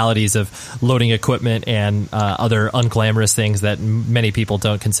hard realities of loading equipment and other unglamorous things that many people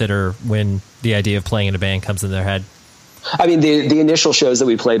don't consider when the idea of playing in a band comes in their head? I mean, the initial shows that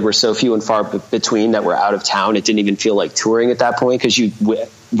we played were so few and far between that we're out of town. It didn't even feel like touring at that point because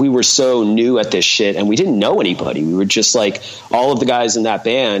we were so new at this shit and we didn't know anybody. We were just like, all of the guys in that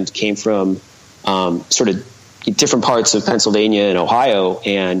band came from sort of different parts of Pennsylvania and Ohio,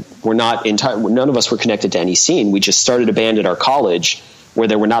 and none of us were connected to any scene. We just started a band at our college where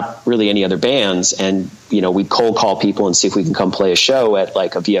there were not really any other bands, and we'd cold call people and see if we can come play a show at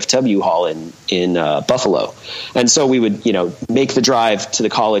like a VFW hall in Buffalo. And so we would make the drive to the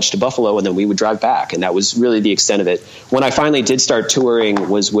college to Buffalo, and then we would drive back, and that was really the extent of it. When I finally did start touring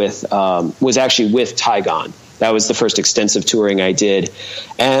was actually with Tygon. That was the first extensive touring I did,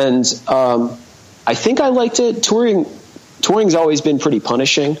 and I think I liked it. Touring's always been pretty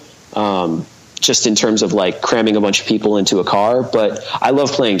punishing, just in terms of like cramming a bunch of people into a car. But I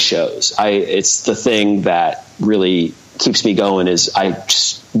love playing shows. It's the thing that really keeps me going. Is I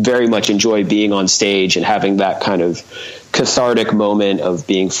just very much enjoy being on stage and having that kind of cathartic moment of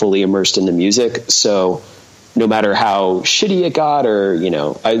being fully immersed in the music. So no matter how shitty it got, or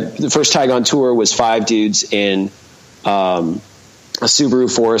the first Tygon tour was 5 dudes in a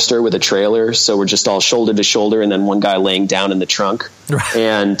Subaru Forester with a trailer, so we're just all shoulder to shoulder, and then one guy laying down in the trunk. Right.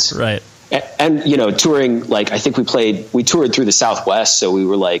 And right. And touring, like I think we toured through the Southwest, so we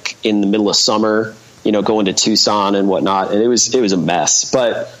were like in the middle of summer, going to Tucson and whatnot, and it was a mess.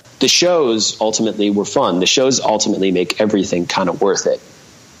 But the shows ultimately were fun. The shows ultimately make everything kind of worth it.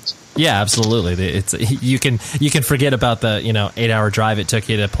 Yeah, absolutely. It's you can forget about the 8-hour drive it took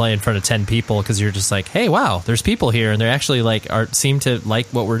you to play in front of 10 people because you're just like, hey, wow, there's people here and they're actually seem to like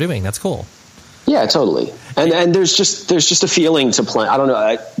what we're doing. That's cool. Yeah, totally. And there's just a feeling to play. I don't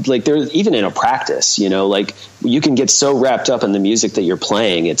know, like there's even in a practice, like you can get so wrapped up in the music that you're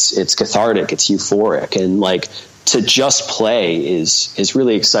playing. It's cathartic, it's euphoric, and like to just play is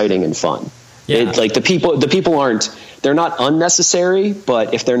really exciting and fun. Yeah. Like the people they're not unnecessary,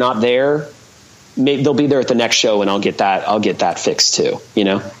 but if they're not there, maybe they'll be there at the next show, and I'll get that fixed too.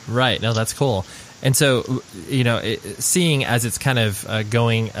 Right. No, that's cool. And so, seeing as it's kind of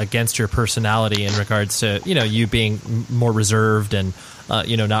going against your personality in regards to you being more reserved and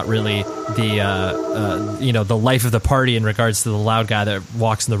not really the life of the party in regards to the loud guy that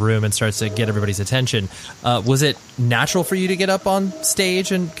walks in the room and starts to get everybody's attention. Was it natural for you to get up on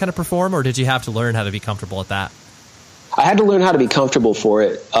stage and kind of perform, or did you have to learn how to be comfortable at that? I had to learn how to be comfortable for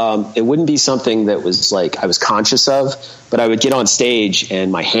it. It wouldn't be something that was like I was conscious of, but I would get on stage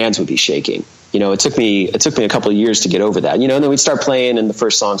and my hands would be shaking. It took me a couple of years to get over that. And then we'd start playing, and the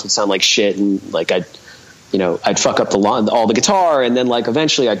first songs would sound like shit, and like I'd fuck up all the guitar, and then like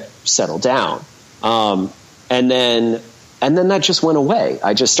eventually I'd settle down. And then that just went away.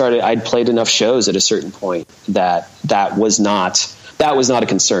 I'd played enough shows at a certain point that was not a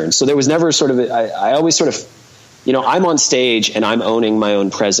concern. So there was never sort of I always sort of, I'm on stage and I'm owning my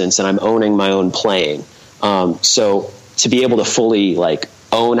own presence and I'm owning my own playing. So to be able to fully like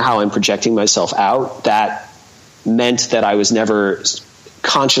own how I'm projecting myself out, that meant that I was never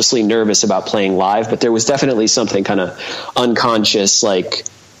consciously nervous about playing live, but there was definitely something kind of unconscious, like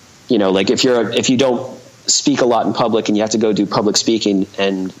if you don't speak a lot in public and you have to go do public speaking,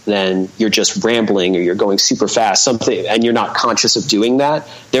 and then you're just rambling or you're going super fast, and you're not conscious of doing that,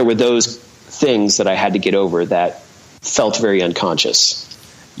 there were those things that I had to get over that felt very unconscious.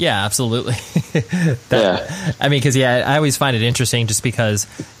 Yeah, absolutely. I mean, because I always find it interesting just because,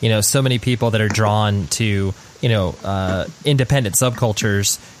 so many people that are drawn to, independent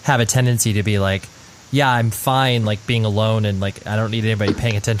subcultures have a tendency to be like, yeah, I'm fine, like being alone and like, I don't need anybody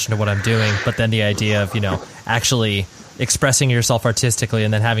paying attention to what I'm doing. But then the idea of, actually expressing yourself artistically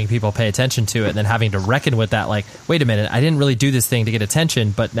and then having people pay attention to it and then having to reckon with that, like, wait a minute, I didn't really do this thing to get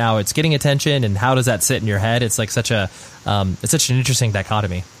attention, but now it's getting attention, and how does that sit in your head? It's like it's such an interesting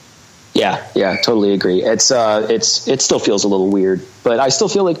dichotomy. Yeah, totally agree. It still feels a little weird, but I still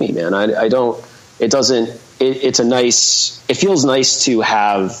feel like me, man. It feels nice to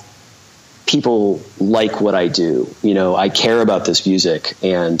have people like what I do. I care about this music,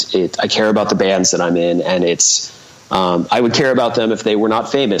 and I care about the bands that I'm in, and I would care about them if they were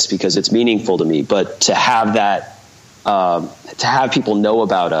not famous because it's meaningful to me. But to have that, to have people know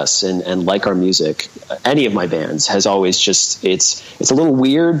about us and like our music, any of my bands, has always just, it's a little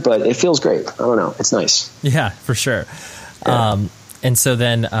weird, but it feels great. I don't know. It's nice. Yeah, for sure. Yeah. And so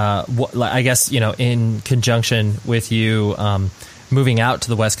then, I guess, in conjunction with you, moving out to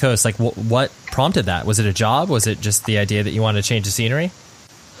the West Coast, like what prompted that? Was it a job? Was it just the idea that you wanted to change the scenery?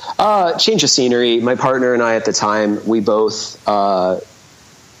 Change of scenery. My partner and I at the time, we both,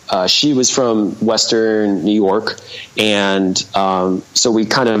 she was from Western New York. And so we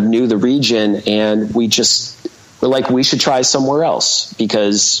kind of knew the region, and we were like, we should try somewhere else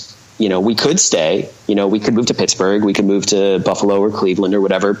because, we could stay, we could move to Pittsburgh, we could move to Buffalo or Cleveland or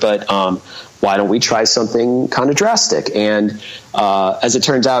whatever, but why don't we try something kind of drastic? And as it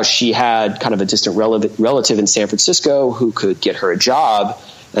turns out, she had kind of a distant relative in San Francisco who could get her a job.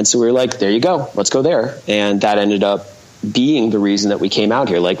 And so we were like, there you go, let's go there. And that ended up being the reason that we came out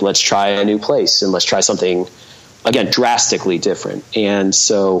here. Like, let's try a new place and let's try something, again, drastically different. And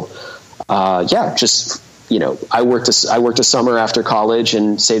so, I worked a summer after college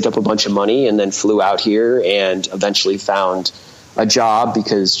and saved up a bunch of money and then flew out here and eventually found a job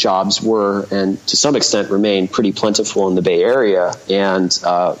because jobs were, and to some extent remain, pretty plentiful in the Bay Area, and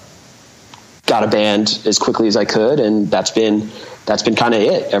got a band as quickly as I could. And that's been kind of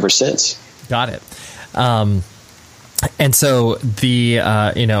it ever since. Got it. And so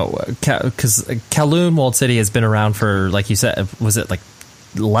because Kowloon Walled City has been around for, like you said, was it like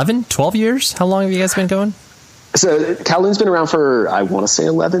 11, 12 years? How long have you guys been going? So Kowloon's been around for, I want to say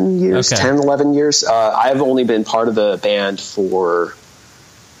 11 years, 10, 11 years. I've only been part of the band for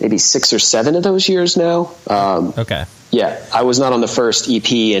maybe 6 or 7 of those years now. Okay. Yeah, I was not on the first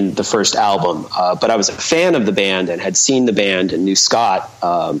EP and the first album, but I was a fan of the band and had seen the band and knew Scott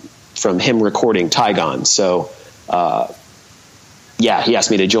from him recording Tygon. So, he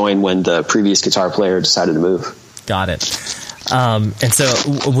asked me to join when the previous guitar player decided to move. Got it. And so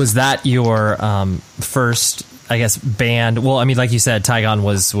was that your first, I guess, band? Well, I mean, like you said, Tygon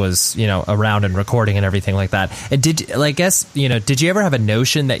was around and recording and everything like that. And did you ever have a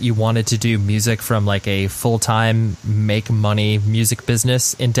notion that you wanted to do music from like a full-time make money music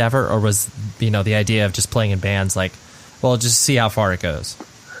business endeavor, or was the idea of just playing in bands like, well, just see how far it goes?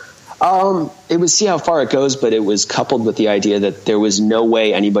 It was see how far it goes, but it was coupled with the idea that there was no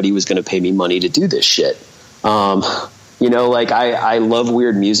way anybody was going to pay me money to do this shit. I love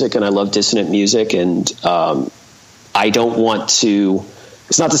weird music and I love dissonant music, and I don't want to,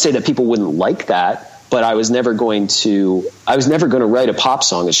 it's not to say that people wouldn't like that, but I was never going to write a pop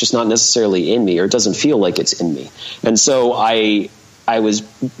song. It's just not necessarily in me, or it doesn't feel like it's in me. And so I was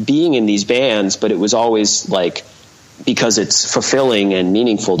being in these bands, but it was always like, because it's fulfilling and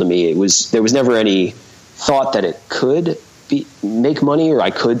meaningful to me, there was never any thought that it could make money, or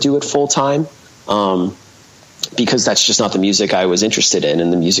I could do it full time. Because that's just not the music I was interested in,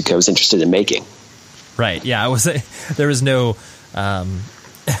 and the music I was interested in making. Right. Yeah. There was no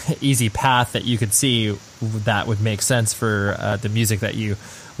easy path that you could see that would make sense for the music that you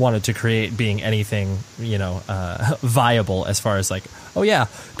wanted to create being anything, viable, as far as like, oh yeah,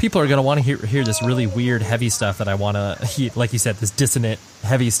 people are going to want to hear this really weird, heavy stuff that I want to, like you said, this dissonant,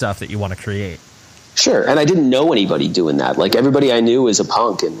 heavy stuff that you want to create. Sure. And I didn't know anybody doing that. Like, everybody I knew was a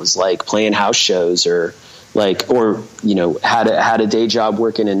punk and was like playing house shows or had a day job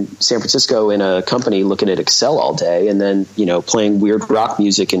working in San Francisco in a company looking at Excel all day, and then, playing weird rock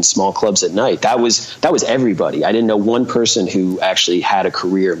music in small clubs at night. That was everybody. I didn't know one person who actually had a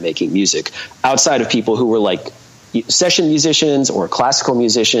career making music outside of people who were like session musicians or classical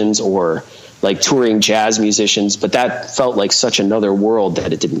musicians or like touring jazz musicians. But that felt like such another world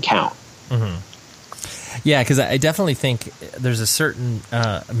that it didn't count. Mm-hmm. Yeah, because I definitely think there's a certain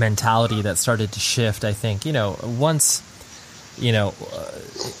mentality that started to shift. I think, once,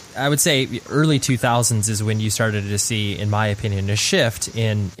 I would say early 2000s is when you started to see, in my opinion, a shift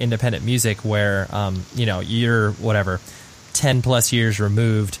in independent music where, you're 10 plus years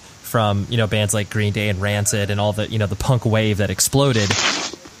removed from, bands like Green Day and Rancid and all the, the punk wave that exploded.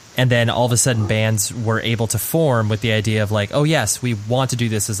 And then all of a sudden bands were able to form with the idea of like, oh yes, we want to do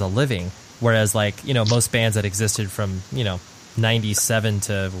this as a living. Whereas, like, most bands that existed from, 97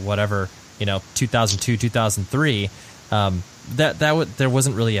 to whatever, 2002, 2003, there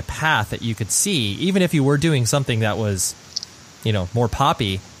wasn't really a path that you could see, even if you were doing something that was, more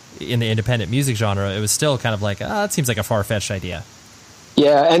poppy in the independent music genre. It was still kind of like, it seems like a far-fetched idea.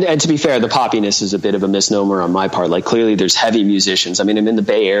 Yeah, and to be fair, the poppiness is a bit of a misnomer on my part. Like, clearly there's heavy musicians. I mean, I'm in the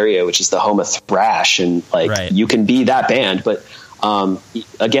Bay Area, which is the home of thrash, and like You can be that band, but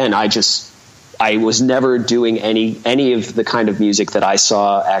again, I was never doing any of the kind of music that I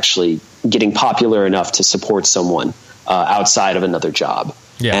saw actually getting popular enough to support someone outside of another job.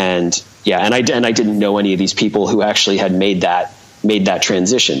 Yeah. And I didn't know any of these people who actually had made that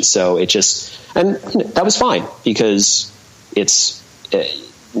transition. So it just, and that was fine, because it's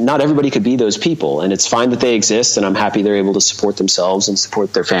not everybody could be those people, and it's fine that they exist, and I'm happy they're able to support themselves and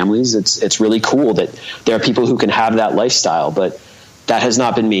support their families. It's really cool that there are people who can have that lifestyle, but that has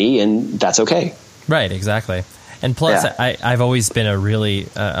not been me, and that's okay. Right, exactly. And plus, yeah. I've always been a really,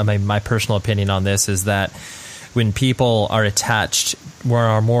 my personal opinion on this is that when people are attached,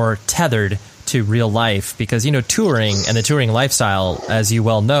 are more tethered to real life, because, you know, touring and the touring lifestyle, as you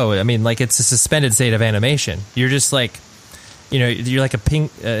well know, I mean, like, it's a suspended state of animation. You're just like, you know, you're like a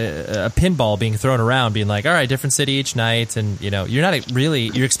pinball being thrown around, being like, all right, different city each night. And, you know, you're not really,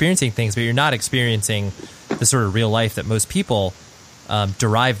 you're experiencing things, but you're not experiencing the sort of real life that most people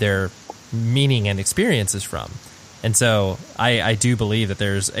derive their meaning and experiences from. And so I do believe that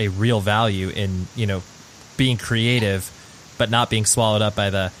there's a real value in, you know, being creative, but not being swallowed up by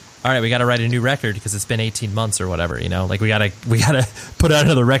the, all right, we got to write a new record because it's been 18 months or whatever, you know, like we got to put out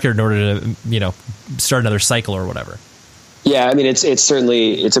another record in order to, you know, start another cycle or whatever. Yeah, I mean, it's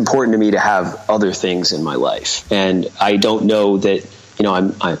certainly, it's important to me to have other things in my life. And I don't know that, you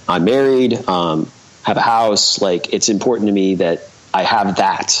know, I'm married, have a house. Like, it's important to me that I have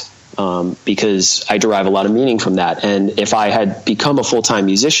that, because I derive a lot of meaning from that. And if I had become a full-time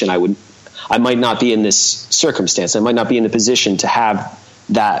musician, I might not be in this circumstance. I might not be in the position to have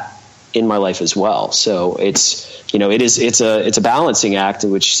that in my life as well. So it's, you know, it's a balancing act,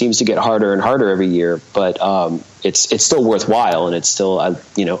 which seems to get harder and harder every year, but it's still worthwhile, and it's still,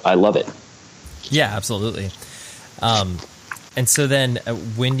 I love it. Yeah, absolutely. And so then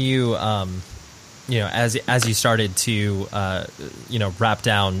when you, you know, as you started to, you know, wrap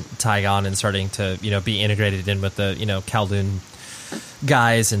down Taigon and starting to, you know, be integrated in with the, you know, Kowloon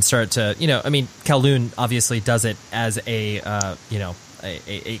guys and start to, you know, I mean, Kowloon obviously does it as a, you know,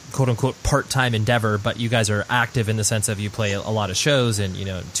 a quote unquote part-time endeavor, but you guys are active in the sense of you play a lot of shows and, you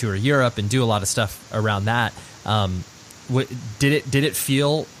know, tour Europe and do a lot of stuff around that. Did it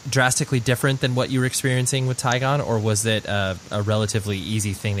feel drastically different than what you were experiencing with Taigon, or was it a relatively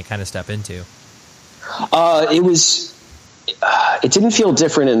easy thing to kind of step into? It didn't feel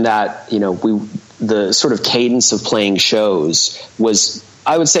different in that, you know, the sort of cadence of playing shows was,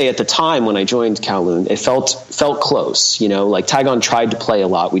 I would say at the time when I joined Kowloon, it felt close, you know, like Taigon tried to play a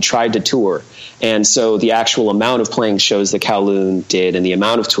lot. We tried to tour. And so the actual amount of playing shows that Kowloon did and the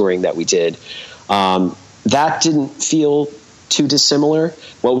amount of touring that we did, that didn't feel too dissimilar.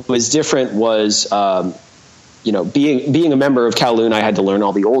 What was different was, you know, being a member of Kowloon, I had to learn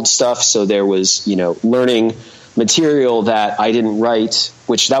all the old stuff. So there was, you know, learning material that I didn't write,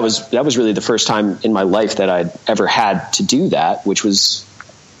 which that was really the first time in my life that I'd ever had to do that, which was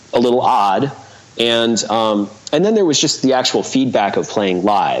a little odd. And then there was just the actual feedback of playing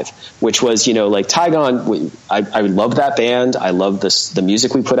live, which was, you know, like Taigon, I love that band. I love the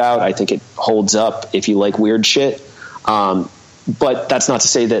music we put out. I think it holds up if you like weird shit. But that's not to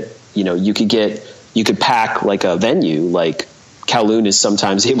say that, you know, you could pack like a venue like Kowloon is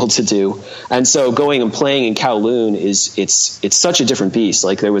sometimes able to do. And so going and playing in Kowloon it's such a different beast.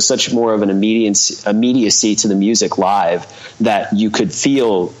 Like there was such more of an immediacy to the music live that you could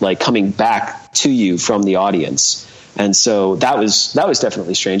feel like coming back to you from the audience. And so that was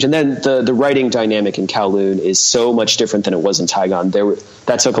definitely strange. And then the writing dynamic in Kowloon is so much different than it was in Taigon.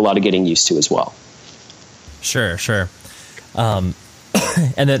 That took a lot of getting used to as well. Sure.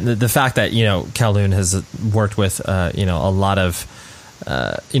 And then the fact that, you know, Kowloon has worked with, you know, a lot of,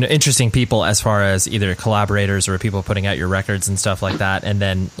 you know, interesting people as far as either collaborators or people putting out your records and stuff like that. And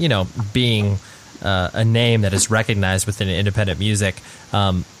then, you know, being a name that is recognized within independent music.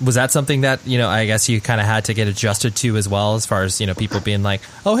 Was that something that, you know, I guess you kind of had to get adjusted to as well, as far as, you know, people being like,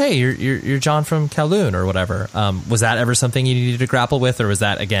 oh, hey, you're John from Kowloon or whatever. Was that ever something you needed to grapple with, or was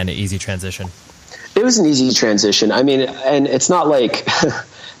that, again, an easy transition? It was an easy transition. I mean, and it's not like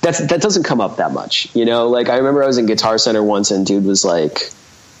that doesn't come up that much, you know, like I remember I was in Guitar Center once and dude was like,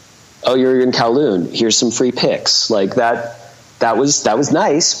 oh, you're in Kowloon, here's some free picks. Like that was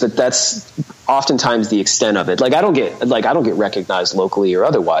nice, but that's oftentimes the extent of it. Like I don't get recognized locally or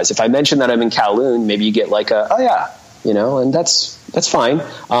otherwise. If I mention that I'm in Kowloon, maybe you get like oh yeah, you know, and that's fine.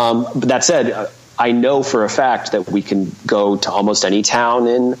 But that said, I know for a fact that we can go to almost any town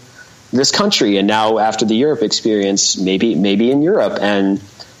in this country, and now after the Europe experience, maybe in Europe, and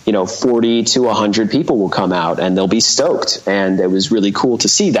you know, 40 to 100 people will come out and they'll be stoked. And it was really cool to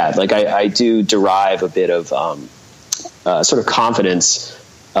see that. Like I do derive a bit of sort of confidence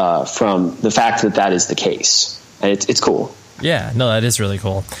from the fact that is the case, and it's cool. Yeah, no, that is really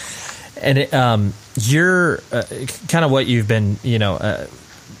cool. And you're kind of what you've been, you know,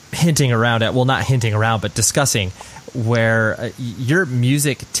 hinting around at, well, not hinting around, but discussing where your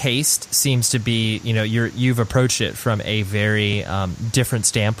music taste seems to be, you've approached it from a very different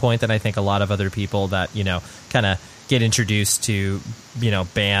standpoint than I think a lot of other people that, kind of get introduced to,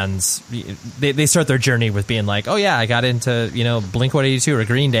 bands. They start their journey with being like, oh yeah, I got into, Blink-182 or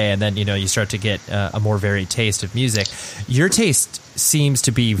Green Day. And then, you start to get a more varied taste of music. Your taste seems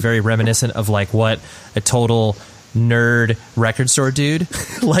to be very reminiscent of like what a total nerd record store dude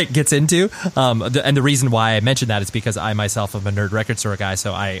like gets into. And the reason why I mentioned that is because I myself am a nerd record store guy,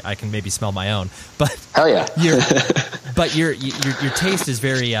 so I can maybe smell my own. But hell yeah. your taste is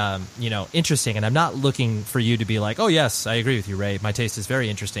very interesting, and I'm not looking for you to be like, oh yes, I agree with you, Ray, my taste is very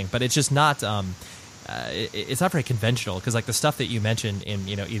interesting, but it's just not it's not very conventional, because like the stuff that you mentioned in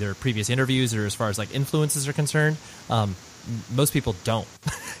either previous interviews or as far as like influences are concerned, most people don't.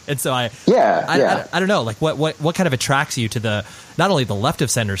 And so I don't know, like what kind of attracts you to the, not only the left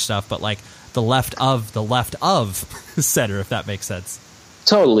of center stuff, but like the left of center, if that makes sense.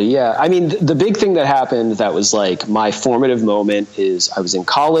 Totally. Yeah. I mean, the big thing that happened that was like my formative moment is I was in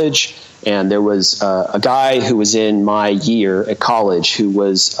college, and there was a guy who was in my year at college who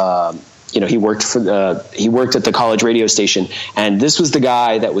was, he worked at the college radio station, and this was the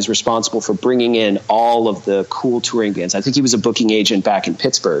guy that was responsible for bringing in all of the cool touring bands. I think he was a booking agent back in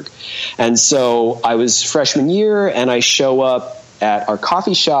Pittsburgh. And so I was freshman year, and I show up at our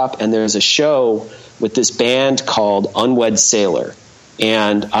coffee shop, and there's a show with this band called Unwed Sailor.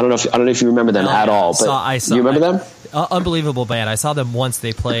 And I don't know if you remember them at all, but you remember them? Unbelievable band. I saw them once.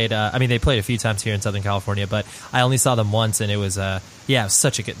 They played. They played a few times here in Southern California, but I only saw them once, and it was they're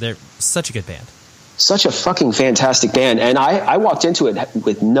such a good band. Such a fucking fantastic band. And I walked into it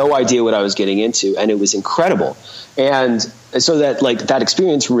with no idea what I was getting into, and it was incredible. And so that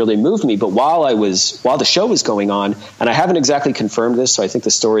experience really moved me. But while the show was going on, and I haven't exactly confirmed this, so I think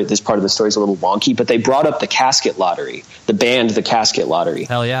this part of the story is a little wonky, but they brought up the Casket Lottery, the band, the Casket Lottery.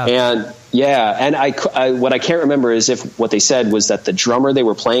 Hell yeah. And yeah. And I what I can't remember is if what they said was that the drummer they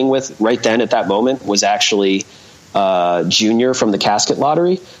were playing with right then at that moment was actually Junior from the Casket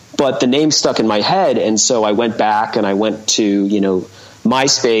Lottery. But the name stuck in my head, and so I went back and I went to,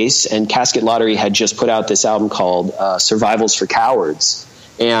 MySpace, and Casket Lottery had just put out this album called Survivals for Cowards.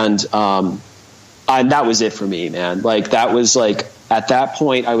 And that was it for me, man. Like, that was like, at that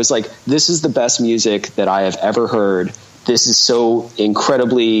point, I was like, this is the best music that I have ever heard. This is so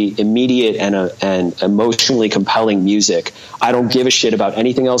incredibly immediate and emotionally compelling music. I don't give a shit about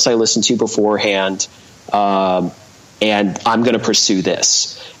anything else I listened to beforehand. And I'm going to pursue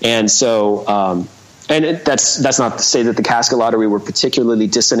this. And so, that's not to say that the Casket Lottery were particularly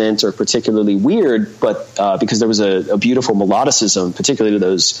dissonant or particularly weird, but because there was a beautiful melodicism, particularly to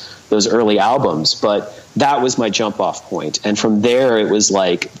those early albums. But that was my jump off point. And from there, it was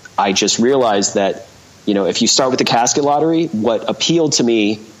like, I just realized that, if you start with the Casket Lottery, what appealed to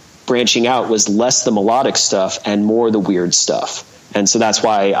me branching out was less the melodic stuff and more the weird stuff. And so that's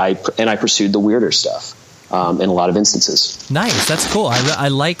why I pursued the weirder stuff. In a lot of instances. Nice. That's cool. I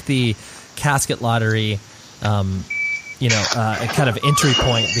like the Casket Lottery, kind of entry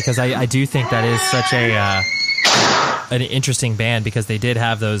point, because I do think that is such an interesting band, because they did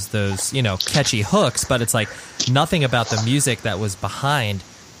have those catchy hooks, but it's like nothing about the music that was behind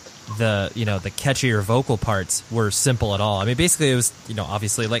the catchier vocal parts were simple at all. I mean, basically it was,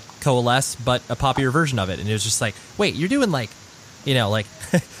 obviously like Coalesce, but a poppier version of it. And it was just like, wait, you're doing like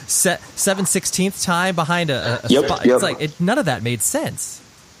 7/16 time behind a spot. It's like none of that made sense.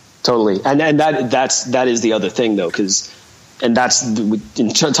 Totally. And that is the other thing though, talk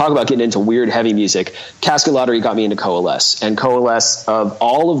about getting into weird heavy music. Casket Lottery got me into Coalesce, and Coalesce, of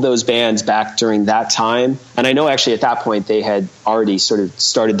all of those bands back during that time, and I know actually at that point they had already sort of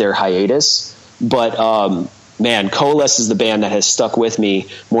started their hiatus, but man, Coalesce is the band that has stuck with me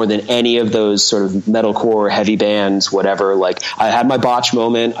more than any of those sort of metalcore heavy bands, whatever. Like, I had my botch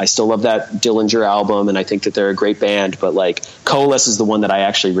moment. I still love that Dillinger album, and I think that they're a great band, but like, Coalesce is the one that I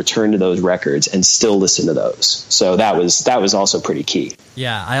actually return to those records and still listen to those. So that was also pretty key.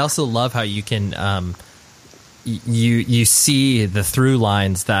 Yeah. I also love how you can, you see the through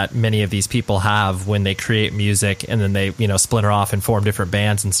lines that many of these people have when they create music, and then they splinter off and form different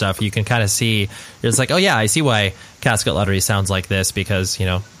bands and stuff. You can kind of see, it's like, oh yeah, I see why Casket Lottery sounds like this, because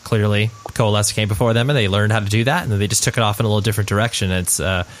clearly Coalesce came before them and they learned how to do that, and then they just took it off in a little different direction. It's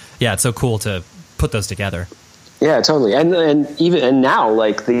it's so cool to put those together. Yeah, totally. And now,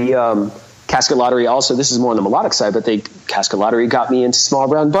 like, the Casket Lottery also, this is more on the melodic side, but Casket Lottery got me into Small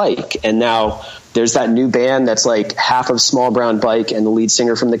Brown Bike. And now there's that new band that's like half of Small Brown Bike and the lead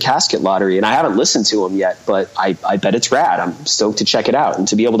singer from the Casket Lottery. And I haven't listened to them yet, but I bet it's rad. I'm stoked to check it out and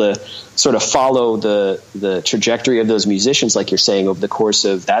to be able to sort of follow the trajectory of those musicians, like you're saying, over the course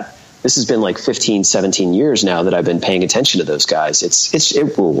of that. This has been like 15, 17 years now that I've been paying attention to those guys.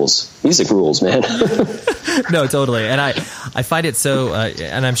 It rules. Music rules, man. No, totally. And I find it so,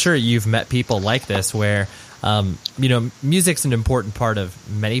 and I'm sure you've met people like this where, music's an important part of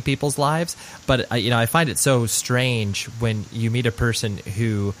many people's lives, but I find it so strange when you meet a person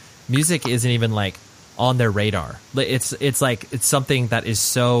who music isn't even like on their radar. It's like, it's something that is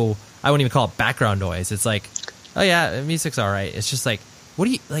so, I wouldn't even call it background noise. It's like, oh yeah, music's all right. It's just like, what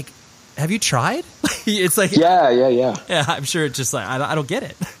do you like? Have you tried? It's like, yeah. Yeah, I'm sure it's just like, I don't get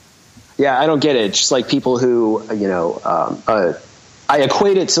it. Yeah, I don't get it. It's just like people who, I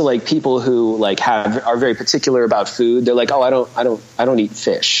equate it to like people who like are very particular about food. They're like, oh, I don't eat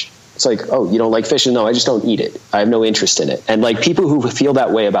fish. It's like, oh, you don't like fish? No, I just don't eat it. I have no interest in it. And like people who feel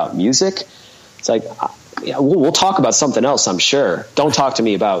that way about music, it's like, yeah, we'll talk about something else, I'm sure. Don't talk to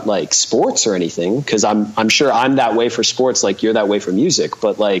me about like sports or anything, because I'm sure I'm that way for sports, like you're that way for music.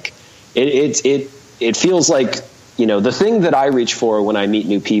 But like it feels like, the thing that I reach for when I meet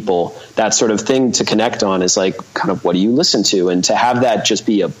new people, that sort of thing to connect on is like kind of what do you listen to, and to have that just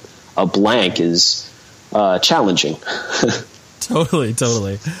be a blank is challenging. Totally.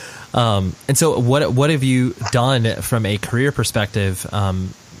 And so what have you done from a career perspective?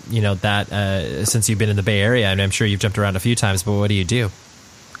 Since you've been in the Bay Area, and I'm sure you've jumped around a few times, but what do you do?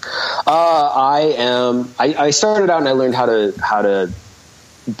 I started out and I learned how to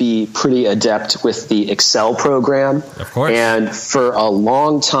be pretty adept with the Excel program. Of course. And for a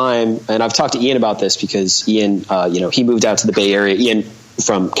long time, and I've talked to Ian about this because Ian, he moved out to the Bay Area. Ian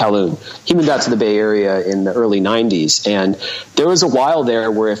from Kowloon, he moved out to the Bay Area in the early 90s. And there was a while there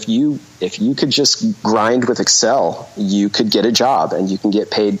where if you could just grind with Excel, you could get a job and you can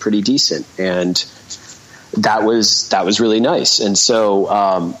get paid pretty decent. And that was really nice. And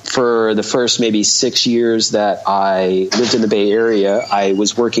so for the first maybe 6 years that I lived in the Bay Area, I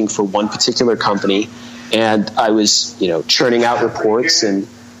was working for one particular company, and I was, churning out reports, and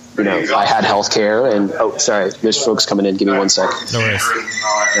I had healthcare. And oh, sorry, there's folks coming in. Give me 1 sec. No worries.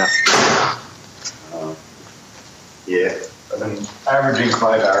 Yeah, I've been averaging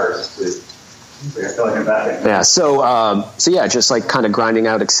 5 hours. I feel like I'm back in. Yeah. So yeah, just like kind of grinding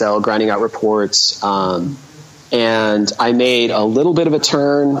out Excel, grinding out reports. And I made a little bit of a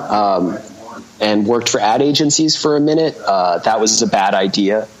turn, and worked for ad agencies for a minute. That was a bad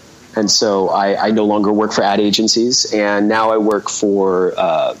idea. And so I no longer work for ad agencies. And now I work for,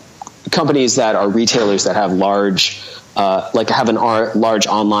 companies that are retailers that have large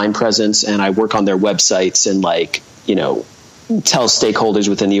online presence. And I work on their websites and tell stakeholders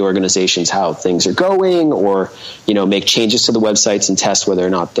within the organizations how things are going, or, make changes to the websites and test whether or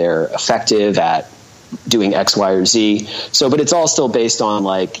not they're effective at doing X, Y, or Z. So, but it's all still based on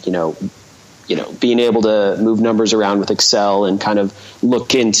being able to move numbers around with Excel and kind of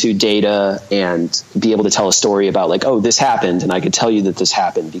look into data and be able to tell a story about like, oh, this happened, and I could tell you that this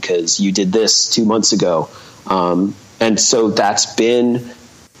happened because you did this 2 months ago. And so that's been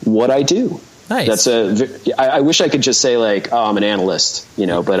what I do. Nice. I wish I could just say like, oh, I'm an analyst,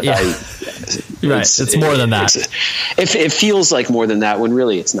 but yeah. It's more than that. It feels like more than that when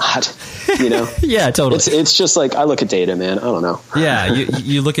really it's not, Yeah, totally. It's just like, I look at data, man. I don't know. Yeah.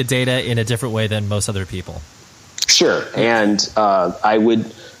 You look at data in a different way than most other people. Sure. And, I would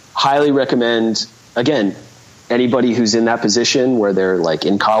highly recommend, again, anybody who's in that position where they're like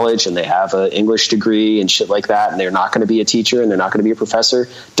in college and they have an English degree and shit like that, and they're not going to be a teacher and they're not going to be a professor.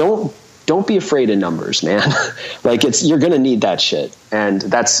 Don't be afraid of numbers, man. Like you're going to need that shit. And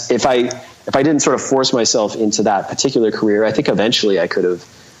that's, if I didn't sort of force myself into that particular career, I think eventually I could have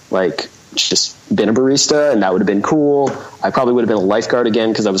like just been a barista, and that would have been cool. I probably would have been a lifeguard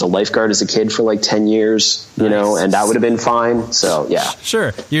again, because I was a lifeguard as a kid for like 10 years, Nice. And that would have been fine. So yeah.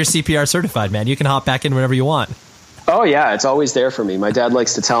 Sure. You're CPR certified, man. You can hop back in whenever you want. Oh yeah. It's always there for me. My dad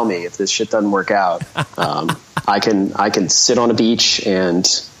likes to tell me if this shit doesn't work out, I can sit on a beach and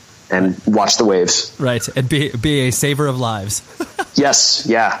watch the waves. Right. And be a saver of lives. Yes.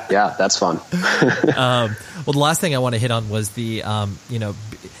 Yeah. That's fun. Well, the last thing I want to hit on was the,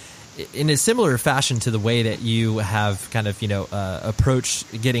 in a similar fashion to the way that you have kind of,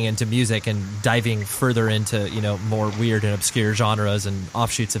 approached getting into music and diving further into, more weird and obscure genres and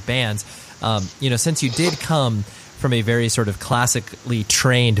offshoots of bands, since you did come from a very sort of classically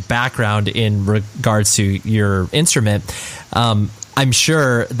trained background in regards to your instrument, I'm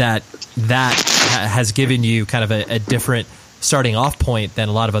sure that has given you kind of a different starting off point than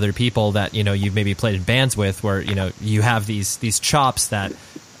a lot of other people that, you know, you've maybe played in bands with, where, you know, you have these chops that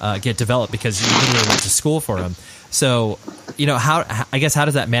get developed because you literally went to school for them. So, you know, how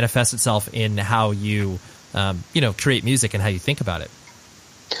does that manifest itself in how you, you know, create music and how you think about it?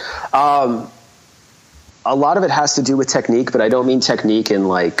 A lot of it has to do with technique, but I don't mean technique in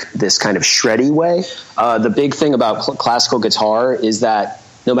like this kind of shreddy way. The big thing about classical guitar is that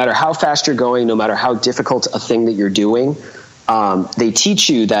no matter how fast you're going, no matter how difficult a thing that you're doing, they teach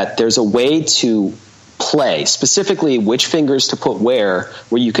you that there's a way to play, specifically which fingers to put where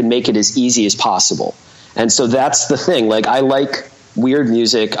you can make it as easy as possible. And so that's the thing. Like, I like weird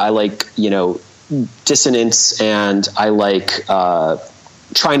music. I like, you know, dissonance, and I like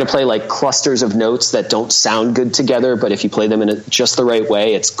trying to play like clusters of notes that don't sound good together, but if you play them in just the right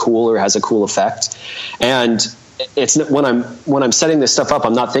way, it's cool or has a cool effect. And it's when I'm setting this stuff up,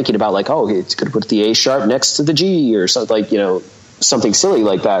 I'm not thinking about like, oh, it's going to put the A sharp next to the G or something, like, you know, something silly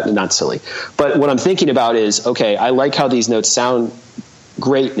like that. Not silly, but what I'm thinking about is, okay, I like how these notes sound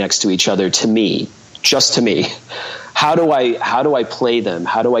great next to each other, to me, just to me. How do I play them?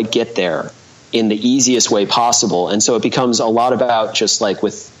 How do I get there in the easiest way possible? And so it becomes a lot about just like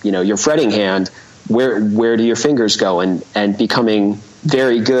with, you know, your fretting hand, where do your fingers go, and becoming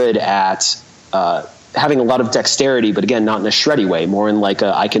very good at having a lot of dexterity, but again, not in a shreddy way, more in like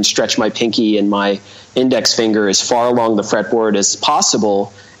I can stretch my pinky and my index finger as far along the fretboard as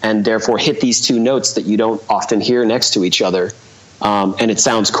possible, and therefore hit these two notes that you don't often hear next to each other. And it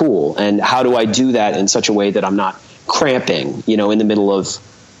sounds cool. And how do I do that in such a way that I'm not cramping, you know, in the middle of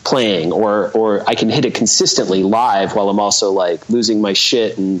playing, or I can hit it consistently live while I'm also like losing my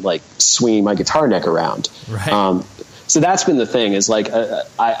shit and like swinging my guitar neck around. Right. So that's been the thing, is like,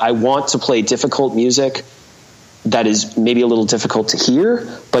 I want to play difficult music that is maybe a little difficult to hear,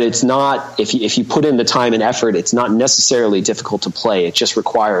 but it's not, if you put in the time and effort, it's not necessarily difficult to play. It just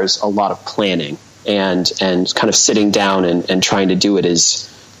requires a lot of planning and kind of sitting down and trying to do it as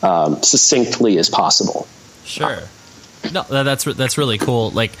succinctly as possible. Sure. No, that's really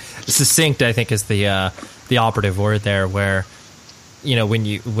cool. Like, succinct, I think, is the operative word there, where, you know, when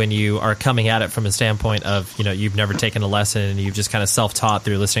you are coming at it from a standpoint of, you know, you've never taken a lesson and you've just kind of self-taught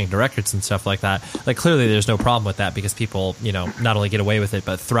through listening to records and stuff like that. Like, clearly there's no problem with that, because people, you know, not only get away with it,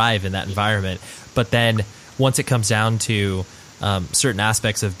 but thrive in that environment. But then once it comes down to certain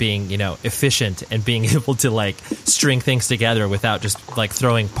aspects of being, you know, efficient and being able to like string things together without just like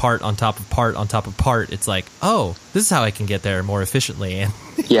throwing part on top of part on top of part, it's like, oh, this is how I can get there more efficiently. And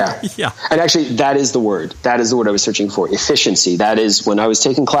yeah. And actually, that is the word I was searching for, efficiency. That is, when I was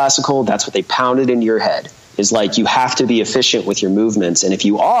taking classical, that's what they pounded into your head, is like, you have to be efficient with your movements. And if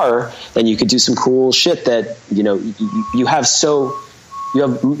you are, then you could do some cool shit that, you know, you have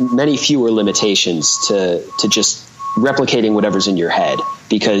many fewer limitations to just replicating whatever's in your head,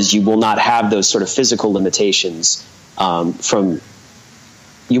 because you will not have those sort of physical limitations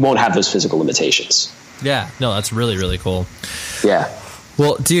you won't have those physical limitations. Yeah, no, that's really, really cool. Yeah.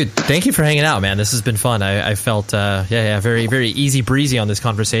 Well, dude, thank you for hanging out, man. This has been fun. I felt, very, very easy breezy on this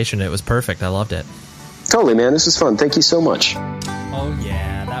conversation. It was perfect. I loved it. Totally, man. This was fun. Thank you so much. Oh,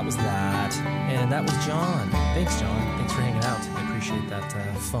 yeah, that was that. And that was John. Thanks, John. Thanks for hanging out. I appreciate that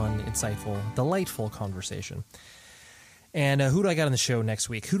fun, insightful, delightful conversation. And who do I got on the show next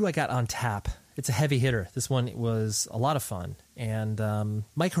week? Who do I got on tap? It's a heavy hitter. This one was a lot of fun. And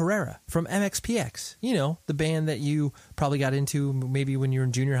Mike Herrera from MXPX. You know, the band that you probably got into maybe when you were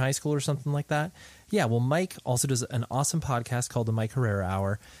in junior high school or something like that. Yeah, well, Mike also does an awesome podcast called The Mike Herrera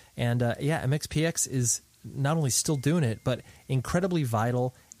Hour. And MXPX is not only still doing it, but incredibly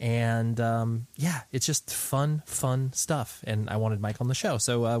vital. And it's just fun stuff. And I wanted Mike on the show.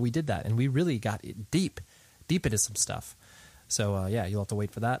 So we did that. And we really got deep into some stuff. So you'll have to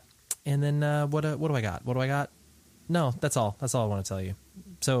wait for that. And then what do I got? No, that's all I want to tell you.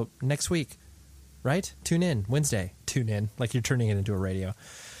 So next week, right? Tune in Wednesday. Tune in, like you're turning it into a radio.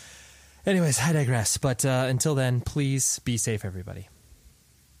 Anyways, I digress. But until then, please be safe, everybody.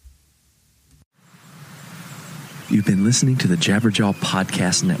 You've been listening to the Jabberjaw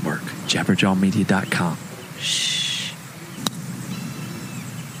Podcast Network, jabberjawmedia.com. Shh.